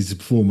ability to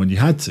perform when you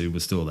had to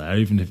was still there,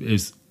 even if it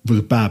was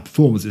a bad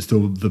performance. It's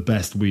still the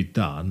best we'd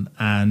done,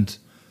 and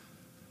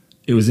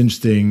it was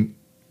interesting,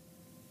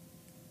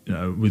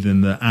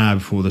 within the hour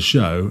before the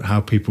show, how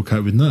people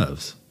cope with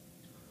nerves.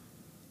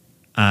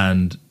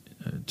 And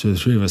to the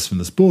three of us from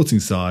the sporting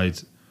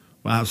side,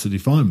 were absolutely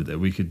fine with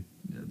it.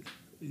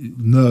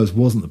 Nerves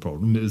wasn't the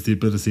problem. It was the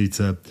ability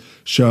to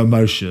show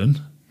emotion,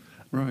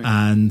 right,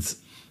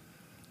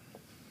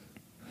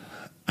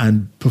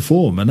 and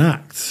perform and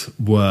act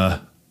were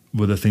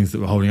the things that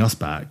were holding us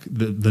back.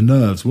 The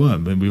nerves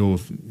weren't. I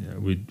mean,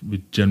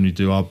 we generally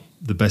do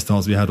the best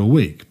dance we had all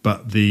week,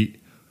 but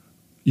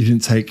you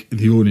didn't take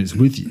the audience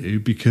with you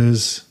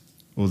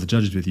or the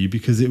judges with you,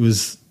 because there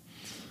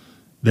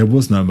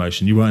was no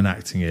emotion. You weren't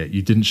acting it.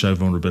 You didn't show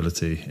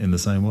vulnerability in the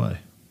same way.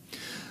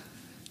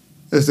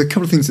 There's a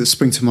couple of things that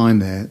spring to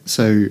mind there.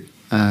 So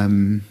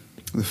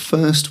the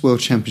first World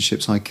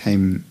Championships I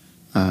came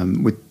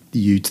with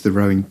you to the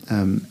rowing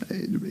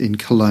in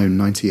Cologne,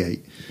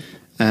 98.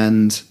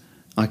 And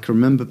I can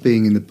remember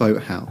being in the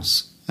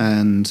boathouse,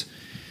 and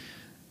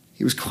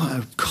it was quite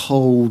a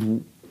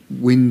cold,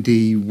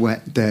 windy,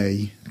 wet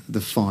day,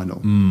 the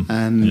final.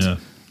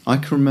 I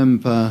can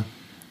remember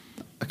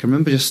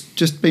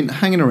just being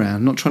hanging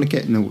around, not trying to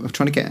get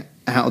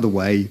out of the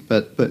way,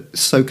 but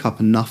soak up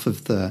enough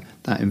of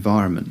that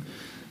environment.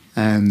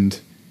 And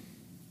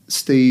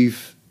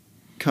Steve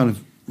kind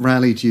of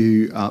rallied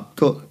you up,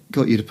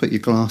 got you to put your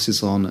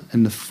glasses on,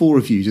 and the four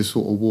of you just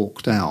sort of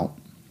walked out.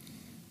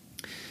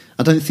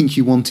 I don't think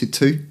you wanted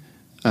to.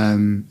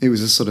 It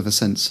was a sort of a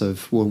sense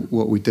of, well,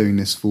 what are we doing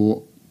this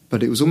for?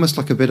 But it was almost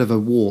like a bit of a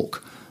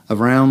walk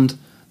around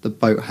the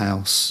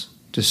boathouse,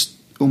 just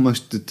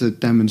almost to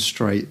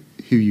demonstrate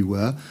who you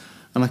were.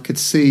 And I could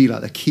see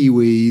like the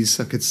Kiwis,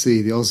 I could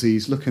see the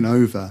Aussies looking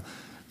over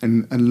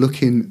and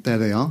looking, there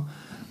they are.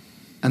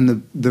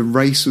 And the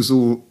race was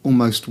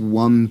almost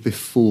won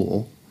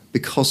before,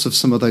 because of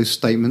some of those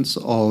statements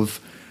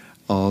of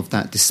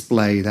that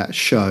display, that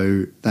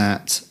show,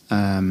 that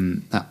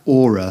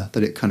aura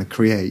that it kind of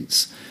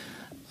creates.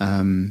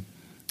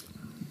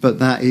 But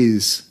that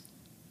is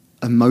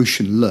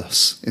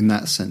emotionless in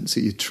that sense,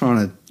 that you're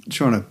trying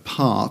to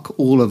park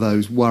all of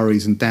those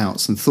worries and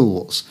doubts and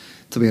thoughts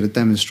to be able to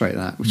demonstrate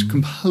that, which is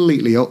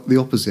completely the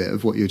opposite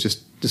of what you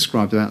just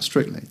described about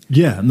Strictly.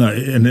 Yeah, no,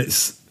 and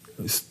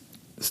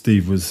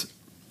Steve was,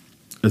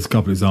 there's a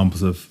couple of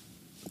examples of,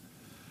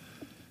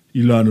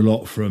 you learn a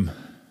lot from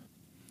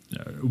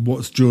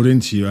what's drilled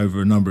into you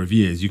over a number of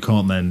years. You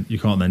can't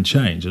then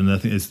change. And I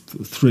think there's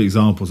three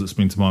examples that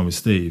spring to mind with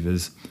Steve.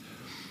 Is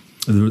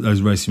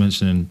those races you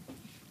mentioned in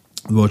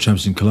the World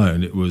Championships in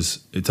Cologne.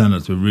 It turned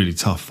out to be a really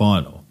tough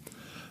final,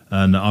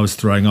 and I was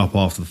throwing up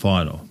after the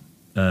final,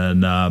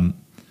 and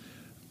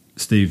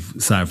Steve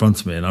sat in front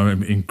of me, and I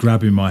remember him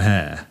grabbing my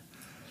hair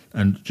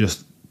and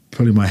just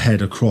pulling my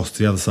head across to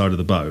the other side of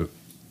the boat,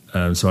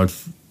 so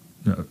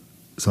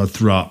I'd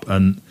throw up,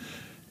 and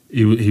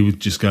he would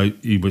just go.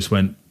 He just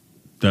went,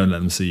 "Don't let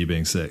them see you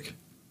being sick."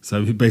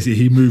 So basically,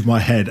 he moved my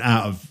head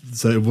out of,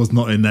 so it was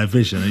not in their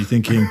vision. And you're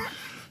thinking,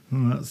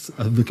 I'm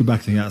looking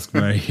back, thinking that's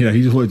very. He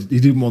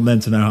didn't want them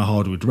to know how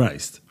hard we'd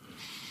raced.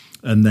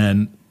 And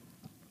then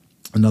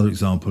another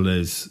example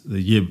is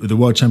the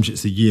World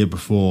Championships the year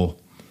before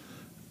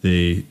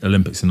the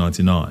Olympics in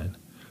 '99.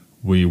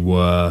 We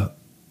were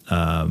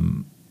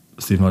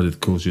Steve and I did the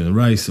calls during the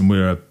race, and we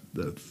were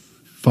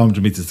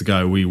 500 metres to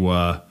go. We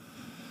were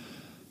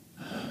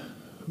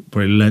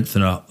probably length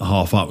and a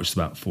half up, which is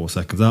about 4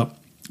 seconds up.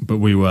 But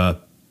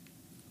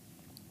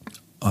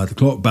I had the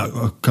clock about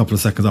a couple of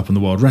seconds up on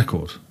the world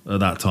record at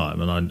that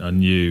time, and I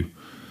knew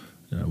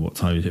what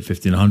time you hit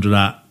 1500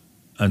 at.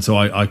 And so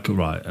I could,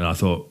 right, and I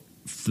thought,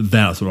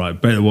 right,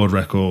 break the world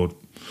record,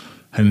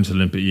 head into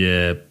Olympic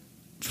year,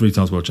 3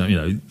 times world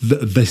champion,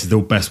 this is the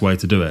best way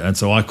to do it. And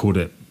so I called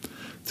it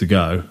to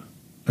go,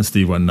 and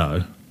Steve went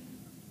no.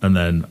 And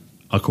then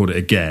I called it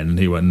again, and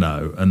he went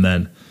no. And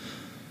then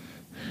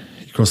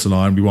he crossed the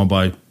line. We won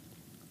by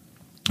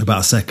about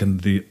a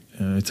second. The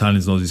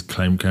Italians and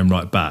Aussies came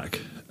right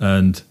back.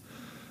 And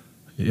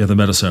he had the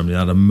medal ceremony. I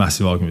had a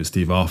massive argument with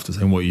Steve after,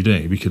 saying, what are you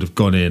doing? We could have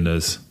gone in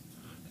as,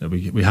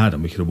 we had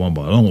them. We could have won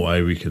by a long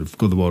way. We could have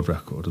got the world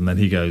record. And then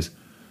he goes,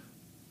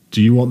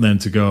 do you want them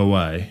to go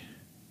away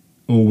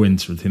all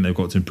winter and think they've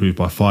got to improve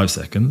by 5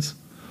 seconds,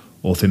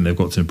 or think they've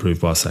got to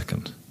improve by a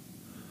second?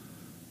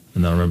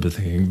 And I remember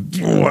thinking,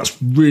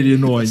 that's really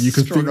annoying. You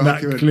could think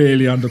that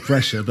clearly under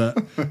pressure, that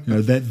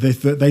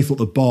they thought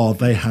the bar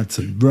they had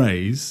to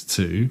raise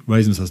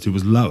themselves to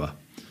was lower.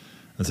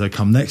 And so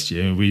come next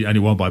year, we only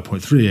won by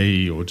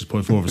 0.3 or just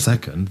 0.4 of a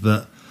second.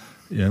 That,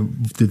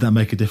 did that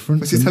make a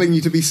difference? Was he telling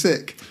you to be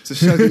sick to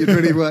show that you'd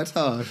really worked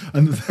hard?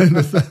 And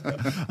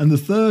the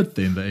third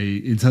thing that he,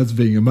 in terms of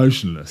being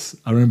emotionless,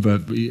 I remember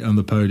on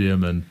the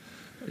podium, and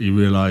he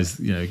realised,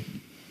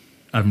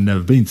 I've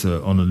never been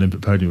on an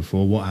Olympic podium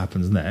before. What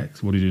happens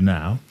next? What do you do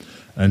now?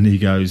 And he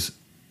goes,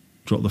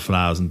 drop the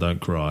flowers and don't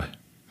cry.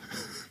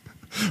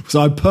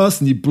 So I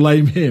personally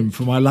blame him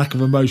for my lack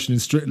of emotion in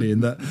Strictly,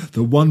 in that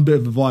the one bit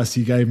of advice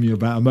he gave me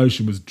about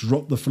emotion was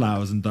drop the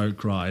flowers and don't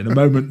cry. In a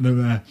moment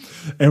where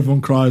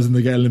everyone cries and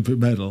they get an Olympic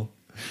medal,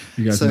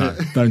 he goes, no,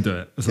 don't do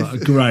it. It's like,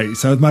 great.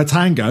 So my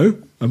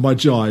tango and my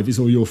jive is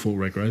all your fault,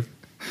 Redgrave.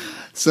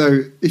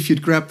 So if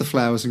you'd grabbed the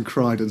flowers and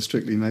cried on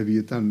Strictly, maybe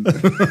you'd done...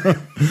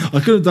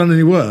 I could have done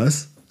any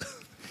worse.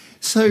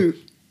 So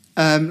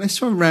let's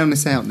try and round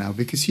this out now,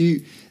 because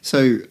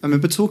I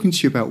remember talking to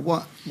you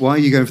about why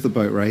you go for the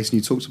boat race,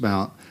 and you talked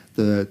about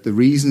the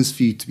reasons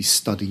for you to be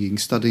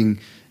studying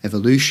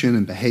evolution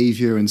and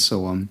behaviour and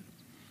so on,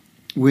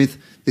 with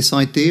this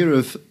idea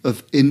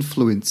of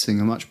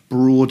influencing a much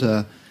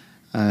broader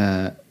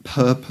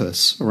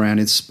purpose around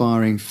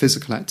inspiring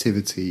physical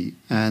activity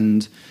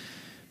and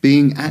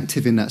being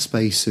active in that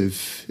space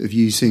of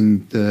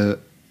using the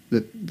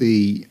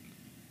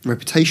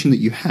reputation that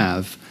you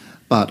have,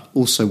 but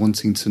also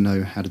wanting to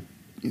know how to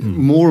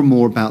more and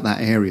more about that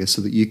area,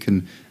 so that you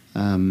can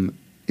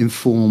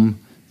inform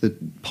the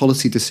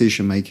policy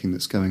decision making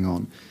that's going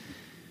on.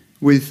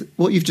 With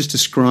what you've just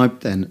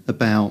described then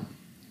about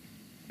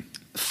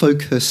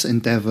focus,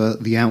 endeavour,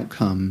 the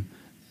outcome,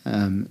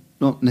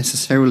 not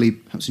necessarily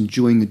perhaps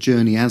enjoying the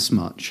journey as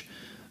much,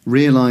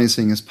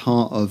 realising as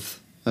part of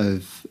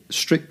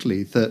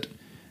Strictly that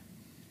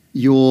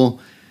your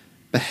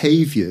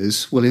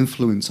behaviours will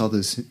influence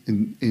others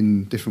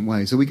in different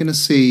ways. Are we going to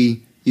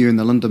see you in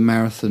the London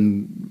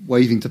Marathon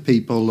waving to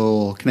people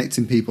or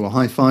connecting people or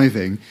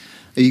high-fiving?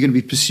 Are you going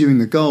to be pursuing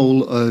the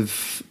goal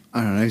of,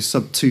 I don't know,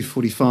 sub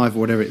 2:45 or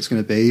whatever it's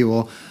going to be,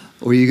 or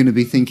are you going to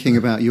be thinking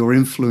about your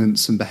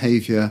influence and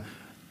behaviour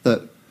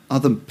that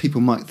other people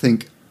might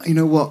think, you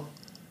know what,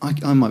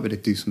 I might be able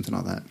to do something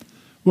like that?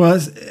 Well,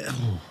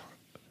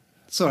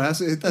 sorry,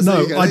 that's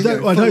no, I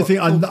don't think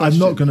I'm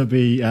not going to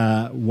be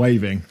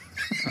waving.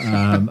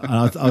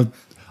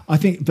 I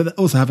think, but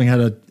also having had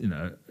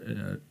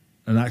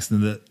an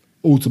accident that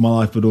altered my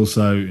life, but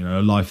also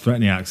a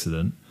life-threatening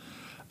accident,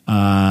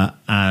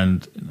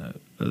 and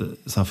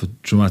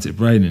suffered traumatic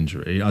brain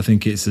injury. I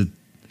think it's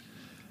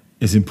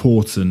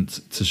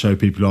important to show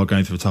people who are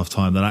going through a tough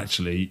time that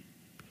actually,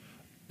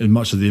 in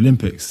much of the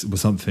Olympics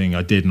was something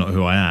I did, not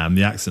who I am.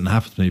 The accident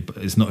happened to me, but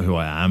it's not who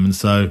I am, and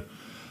so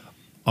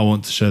I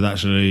want to show that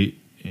actually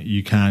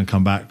you can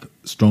come back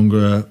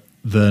stronger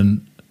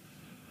than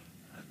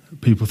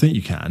people think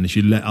you can. If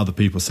you let other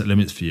people set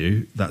limits for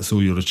you, that's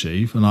all you'll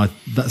achieve. And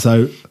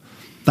so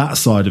that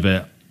side of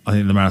it, I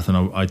think the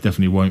marathon, I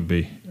definitely won't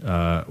be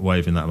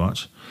waving that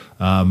much.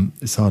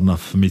 It's hard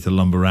enough for me to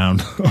lumber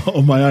around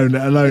on my own,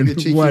 let alone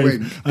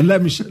wave. And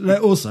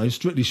let also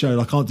strictly show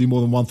that I can't do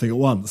more than one thing at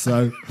once.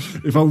 So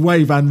if I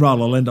wave and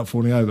run, I'll end up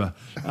falling over.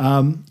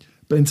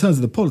 But in terms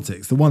of the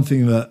politics, the one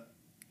thing that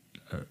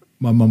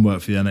my mum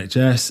worked for the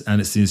NHS,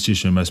 and it's the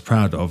institution I'm most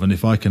proud of, and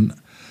if I can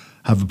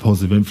have a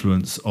positive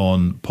influence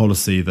on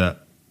policy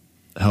that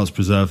helps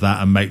preserve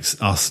that and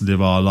makes us live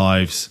our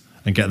lives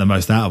and get the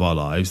most out of our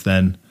lives,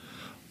 then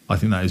I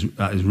think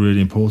that is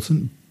really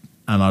important.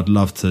 And I'd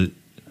love to.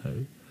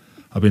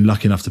 I've been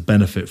lucky enough to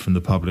benefit from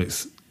the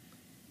public's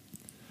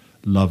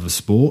love of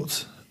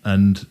sport,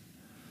 and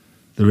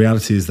the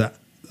reality is that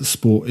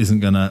sport isn't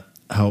going to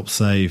help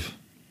save,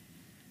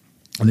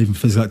 and even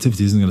physical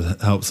activity isn't going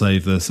to help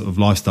save the sort of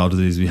lifestyle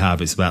disease we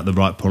have. It's about the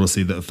right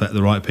policy that affect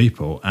the right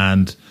people,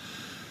 and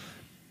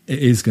it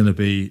is going to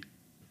be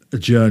a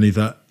journey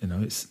that,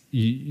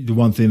 the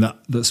one thing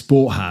that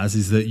sport has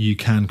is that you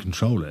can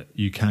control it.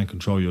 You can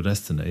control your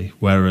destiny,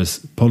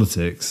 whereas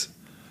politics,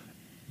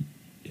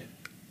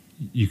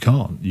 you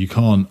can't. You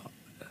can't,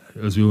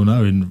 as we all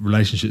know, in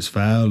relationships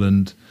fail,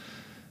 and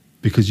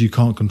because you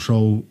can't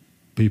control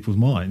people's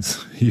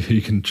minds.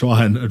 You can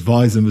try and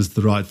advise them as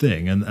the right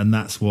thing, and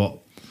that's what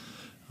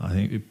I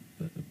think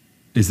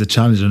is the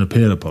challenge and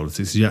appeal of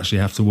politics. You actually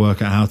have to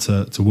work out how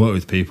to work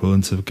with people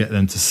and to get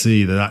them to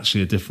see that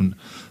actually a different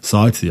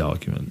side to the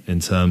argument, in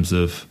terms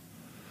of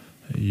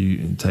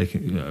you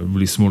taking a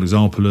really small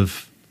example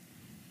of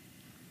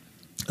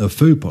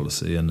food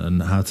policy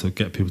and how to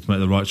get people to make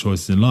the right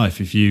choices in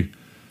life.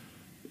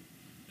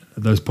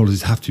 Those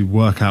policies have to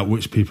work out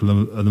which people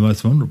are the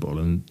most vulnerable,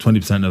 and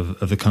 20%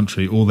 of the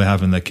country, all they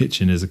have in their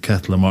kitchen is a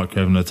kettle, a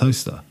microwave and a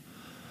toaster,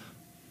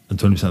 and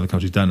 20% of the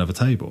country don't have a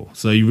table.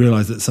 So you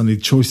realise that some of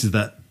the choices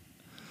that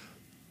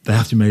they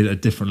have to be made at a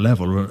different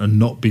level and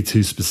not be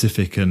too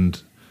specific,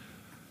 and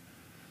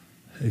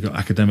you've got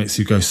academics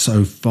who go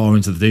so far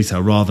into the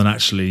detail rather than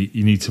actually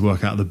you need to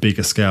work out the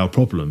bigger scale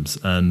problems,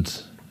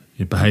 and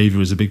your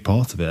behaviour is a big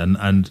part of it.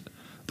 And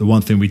the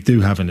one thing we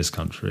do have in this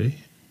country,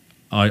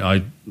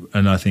 I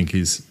think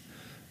is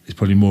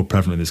probably more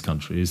prevalent in this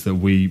country, is that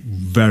we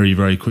very,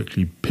 very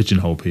quickly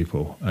pigeonhole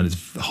people, and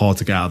it's hard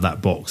to get out of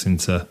that box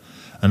into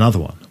another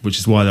one, which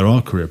is why there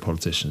are career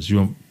politicians.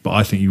 But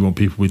I think you want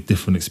people with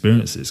different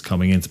experiences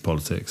coming into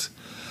politics,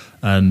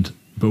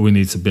 but we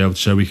need to be able to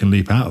show we can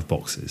leap out of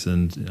boxes,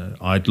 and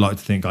I'd like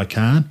to think I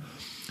can.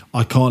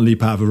 I can't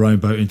leap out of a rowing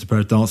boat into a pair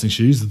of dancing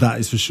shoes, that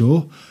is for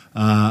sure.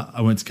 I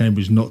went to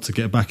Cambridge not to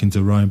get back into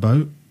a rowing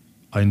boat.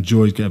 I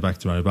enjoyed getting back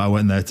to rowing, but I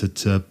went there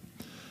to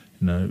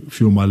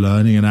fuel my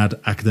learning and add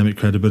academic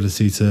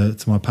credibility to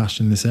my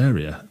passion in this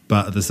area.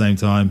 But at the same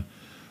time,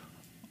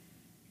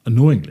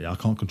 annoyingly, I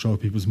can't control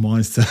people's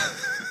minds to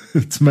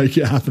make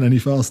it happen any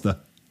faster.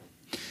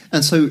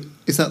 And so,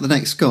 is that the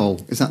next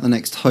goal? Is that the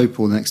next hope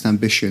or the next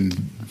ambition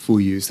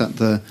for you? Is that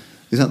the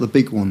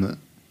big one? That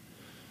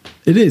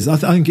it is. I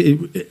think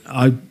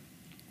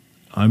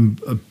I'm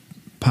a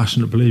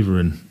passionate believer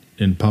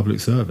in public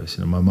service.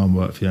 My mum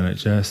worked for the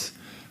NHS.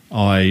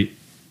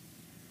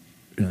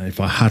 If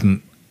I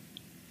hadn't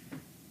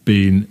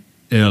been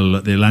ill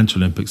at the Atlanta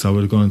Olympics, I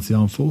would have gone into the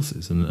armed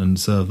forces and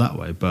served that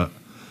way. But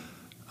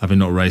having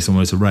not raced, I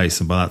wanted to race,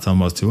 and by that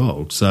time I was too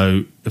old.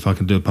 So if I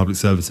can do a public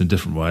service in a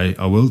different way,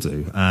 I will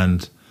do.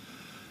 And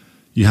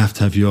you have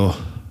to have your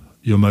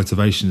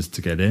motivations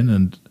to get in,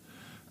 and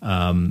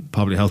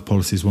public health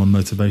policy is one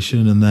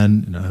motivation. And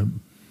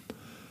then,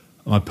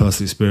 my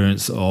personal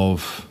experience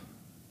of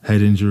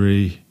head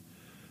injury,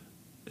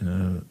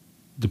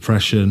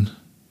 depression,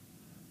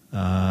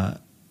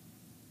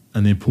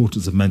 and the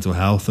importance of mental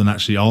health, and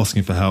actually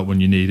asking for help when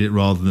you need it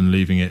rather than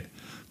leaving it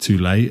too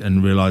late,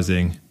 and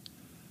realising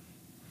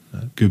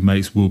good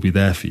mates will be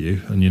there for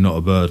you and you're not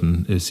a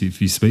burden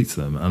if you speak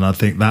to them. And I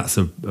think that's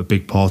a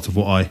big part of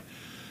what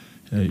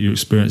your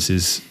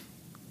experiences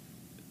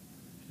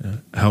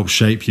help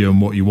shape you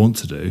and what you want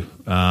to do,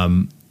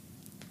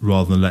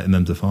 rather than letting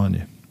them define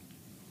you.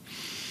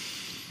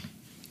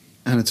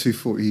 And a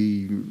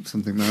 240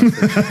 something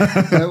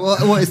marathon.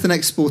 What is the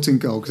next sporting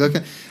goal?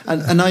 Because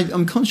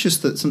I'm conscious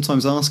that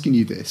sometimes asking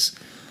you this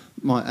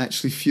might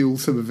actually fuel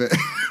some of it.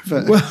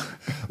 But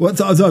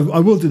I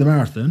will do the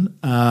marathon.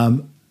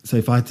 So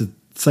if I had to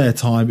say a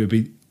time,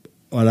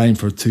 I'd aim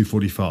for a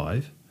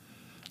 2:45.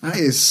 That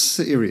is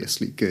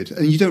seriously good,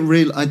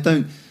 and I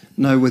don't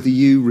know whether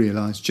you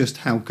realise just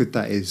how good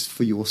that is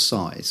for your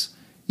size.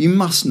 You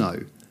must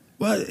know.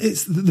 Well,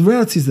 the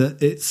reality is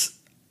that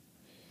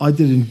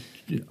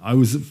I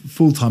was a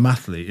full-time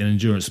athlete in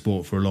endurance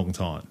sport for a long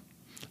time.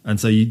 And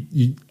so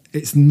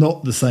it's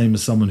not the same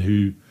as someone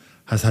who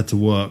has had to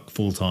work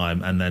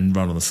full-time and then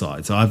run on the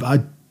side. So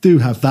I do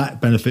have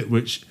that benefit,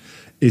 which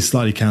is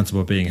slightly countered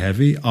by being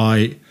heavy.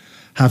 I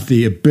have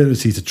the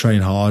ability to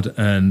train hard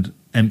and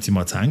empty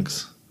my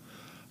tanks.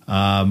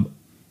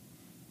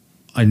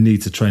 I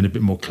need to train a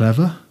bit more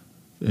clever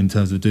in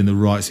terms of doing the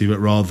right CV,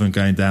 rather than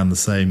going down the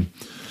same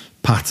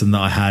pattern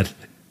that I had,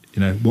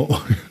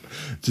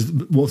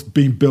 what's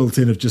been built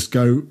in of just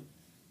go,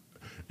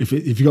 if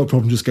you've got a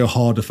problem, just go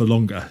harder for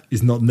longer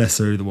is not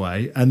necessarily the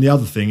way. And the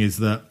other thing is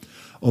that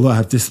although I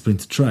have discipline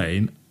to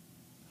train,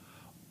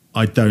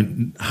 I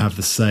don't have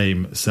the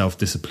same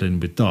self-discipline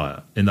with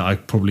diet, in that I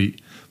probably,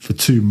 for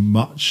too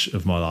much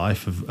of my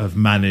life, have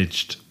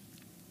managed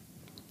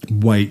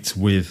weight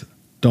with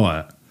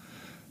diet.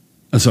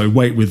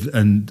 Weight with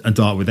and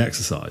diet with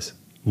exercise.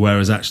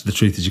 Whereas actually the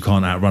truth is you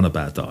can't outrun a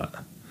bad diet.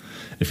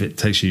 If it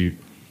takes you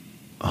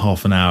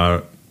half an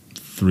hour,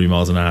 3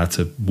 miles an hour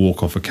to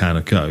walk off a can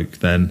of Coke,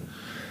 then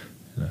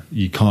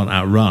you can't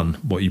outrun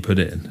what you put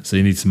in. So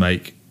you need to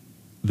make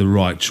the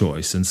right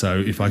choice. And so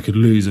if I could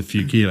lose a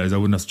few kilos, I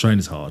wouldn't have to train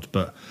as hard.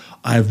 But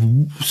I have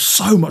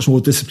so much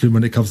more discipline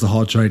when it comes to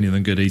hard training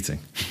than good eating.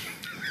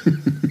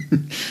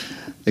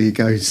 There you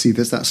go. See,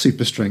 there's that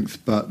super strength,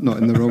 but not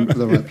in the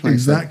right place.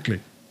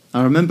 Exactly.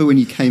 I remember when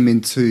you came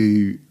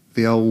into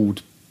the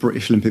old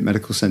British Olympic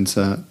Medical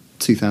Centre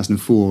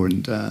 2004,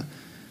 and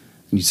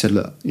And you said,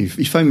 look, you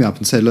phoned me up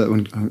and said,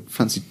 look, I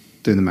fancy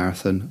doing the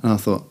marathon. And I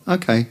thought,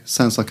 okay,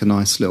 sounds like a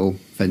nice little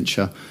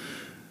venture.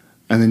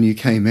 And then you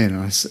came in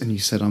and you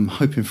said, I'm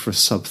hoping for a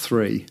sub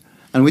 3.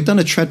 And we'd done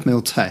a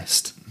treadmill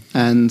test.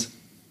 And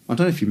I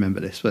don't know if you remember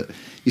this, but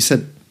you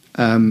said,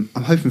 I'm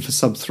hoping for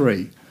sub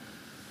 3.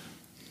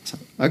 So,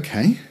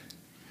 okay.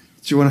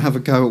 Do you want to have a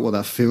go at what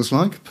that feels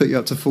like? Put you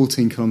up to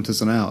 14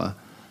 kilometres an hour.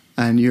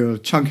 And you're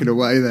chunking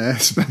away there,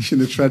 smashing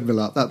the treadmill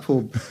up. That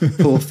poor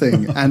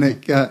thing.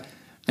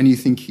 And you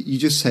think, you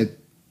just said,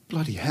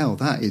 bloody hell,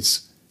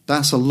 that's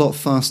a lot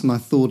faster than I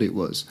thought it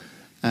was.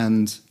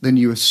 And then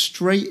you were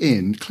straight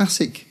in,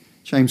 classic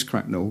James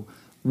Cracknell,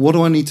 what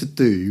do I need to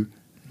do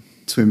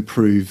to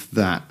improve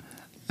that?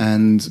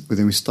 And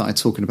then we started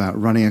talking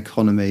about running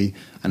economy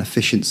and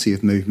efficiency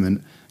of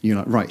movement. And you're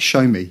like, right,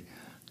 show me.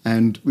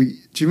 And do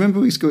you remember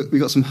we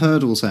got some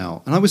hurdles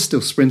out? And I was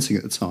still sprinting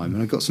at the time,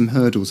 and I got some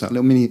hurdles out,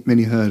 little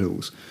mini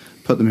hurdles,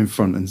 put them in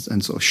front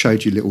and sort of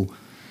showed you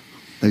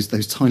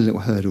those tiny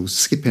little hurdles,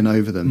 skipping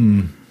over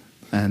them.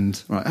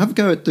 And right, have a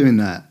go at doing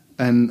that.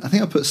 And I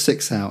think I put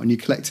 6 out, and you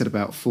collected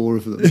about 4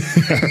 of them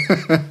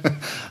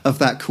of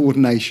that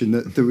coordination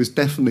that was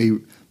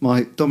definitely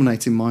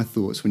dominating my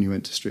thoughts when you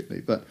went to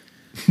Strictly. But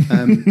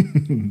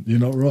you're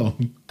not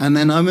wrong. And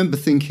then I remember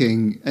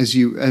thinking, as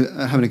you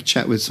having a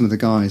chat with some of the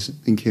guys,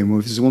 thinking, well,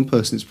 if there's one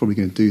person that's probably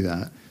going to do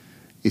that,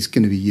 it's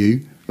going to be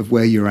you, of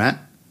where you're at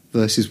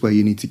versus where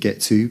you need to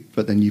get to,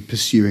 but then you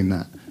pursuing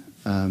that.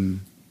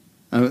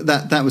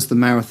 That was the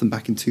marathon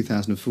back in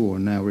 2004,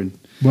 and now we're in.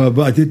 Well,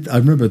 but I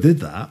remember I did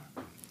that,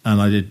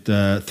 and I did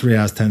 3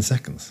 hours 10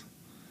 seconds,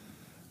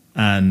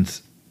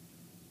 and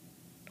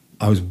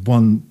I was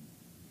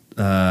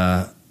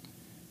 1:25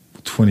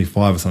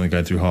 or something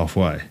going through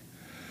halfway,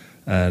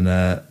 and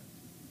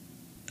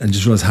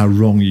just realised how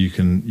wrong you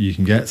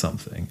can get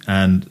something.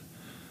 And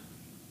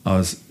I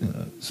was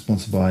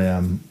sponsored by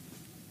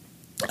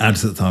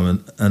Ads at the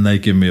time, and they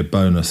give me a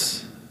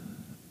bonus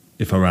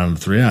if I ran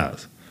 3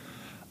 hours.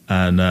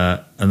 And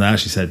they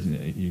actually said,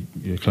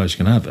 you're close, you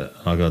can have it.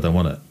 And I go, I don't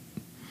want it.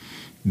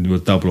 We'll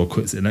double or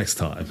quits it next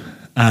time.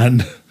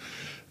 And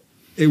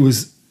it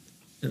was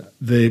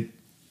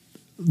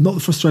not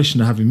the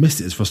frustration of having missed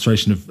it, it's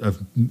frustration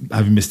of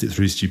having missed it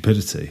through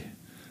stupidity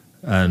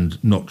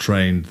and not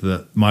trained.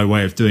 That my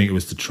way of doing it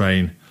was to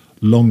train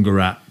longer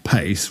at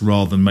pace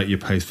rather than make your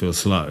pace feel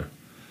slow.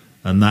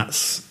 And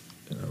that's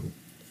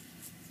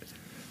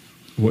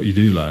what you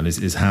do learn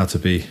is how to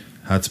be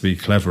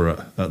clever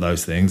at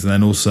those things, and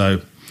then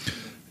also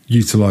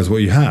utilize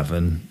what you have.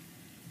 And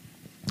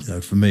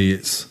for me,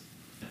 it's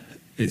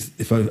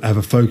if I have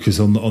a focus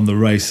on the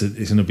race,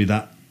 it's going to be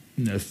that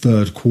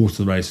third quarter of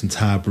the race in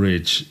Tower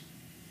Bridge,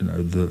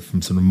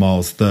 from sort of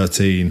miles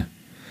 13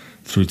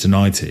 through to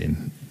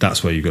 19.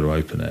 That's where you've got to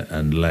open it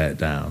and lay it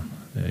down.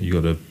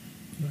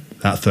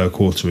 That third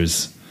quarter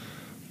is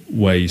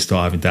where you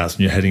start having doubts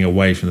when you're heading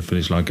away from the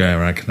finish line, going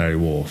around Canary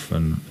Wharf,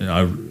 and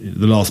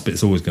the last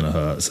bit's always going to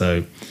hurt.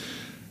 So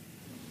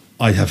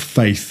I have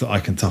faith that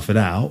I can tough it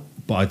out,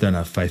 but I don't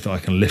have faith that I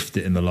can lift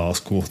it in the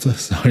last quarter.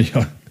 So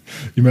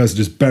you may as well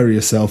just bury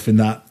yourself in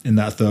that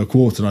third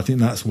quarter. And I think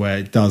that's where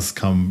it does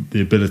come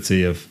the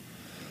ability of,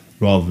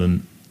 rather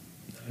than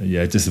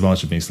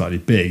disadvantage of being slightly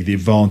big, the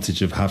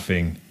advantage of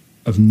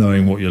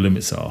knowing what your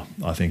limits are.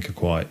 I think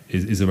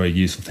is a very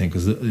useful thing,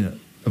 because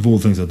of all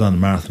the things I've done, the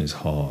marathon is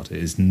hard. It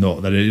is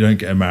not that you don't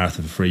get a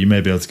marathon for free. You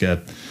may be able to get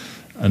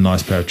a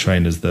nice pair of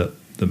trainers that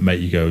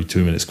make you go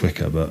 2 minutes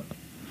quicker, but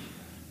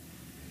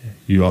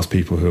you ask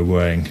people who are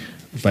wearing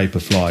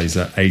Vaporflies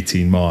at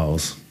 18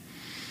 miles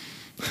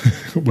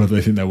whether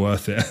they think they're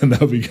worth it, and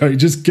they'll be going,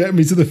 just get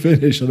me to the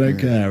finish, I don't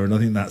care. And I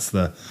think that's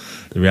the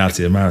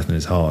reality. A marathon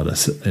is hard.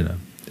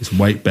 It's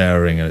weight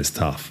bearing and it's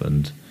tough,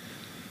 and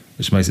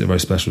which makes it a very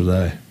special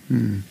day.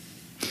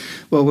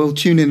 Well, we'll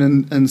tune in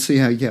and see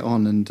how you get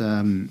on.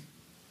 And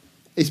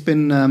it's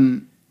been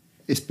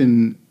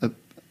a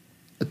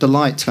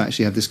delight to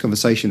actually have this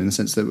conversation, in the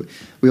sense that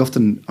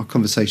our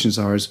conversations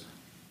are as,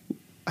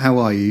 how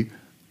are you?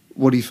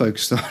 What are you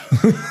focused on?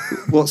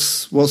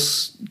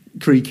 What's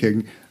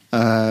creaking?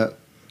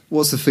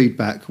 What's the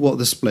feedback? What are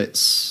the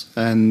splits?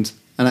 And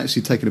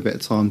actually taking a bit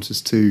of time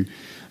just to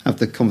have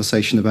the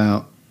conversation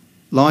about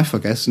life, I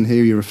guess, and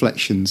hear your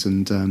reflections,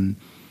 and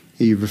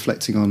hear you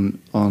reflecting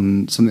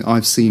on something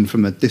I've seen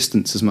from a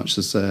distance as much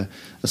as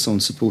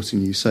someone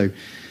supporting you. So,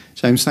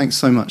 James, thanks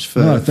so much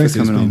for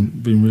coming on.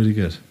 It's been really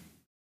good.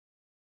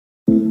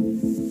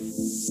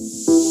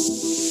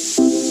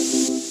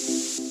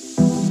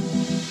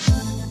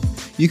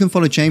 You can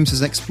follow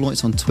James's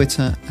exploits on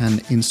Twitter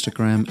and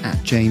Instagram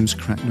at James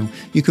Cracknell.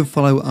 You can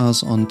follow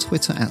us on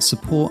Twitter at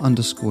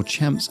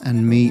support_champs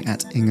and me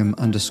at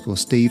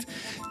Ingham_Steve.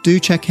 Do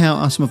check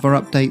out some of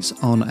our updates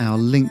on our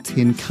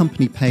LinkedIn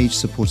company page,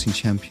 Supporting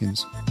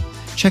Champions.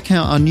 Check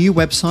out our new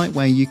website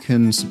where you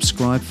can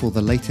subscribe for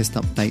the latest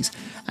updates.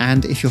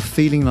 And if you're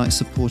feeling like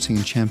supporting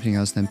and championing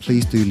us, then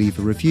please do leave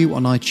a review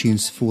on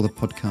iTunes for the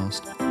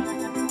podcast.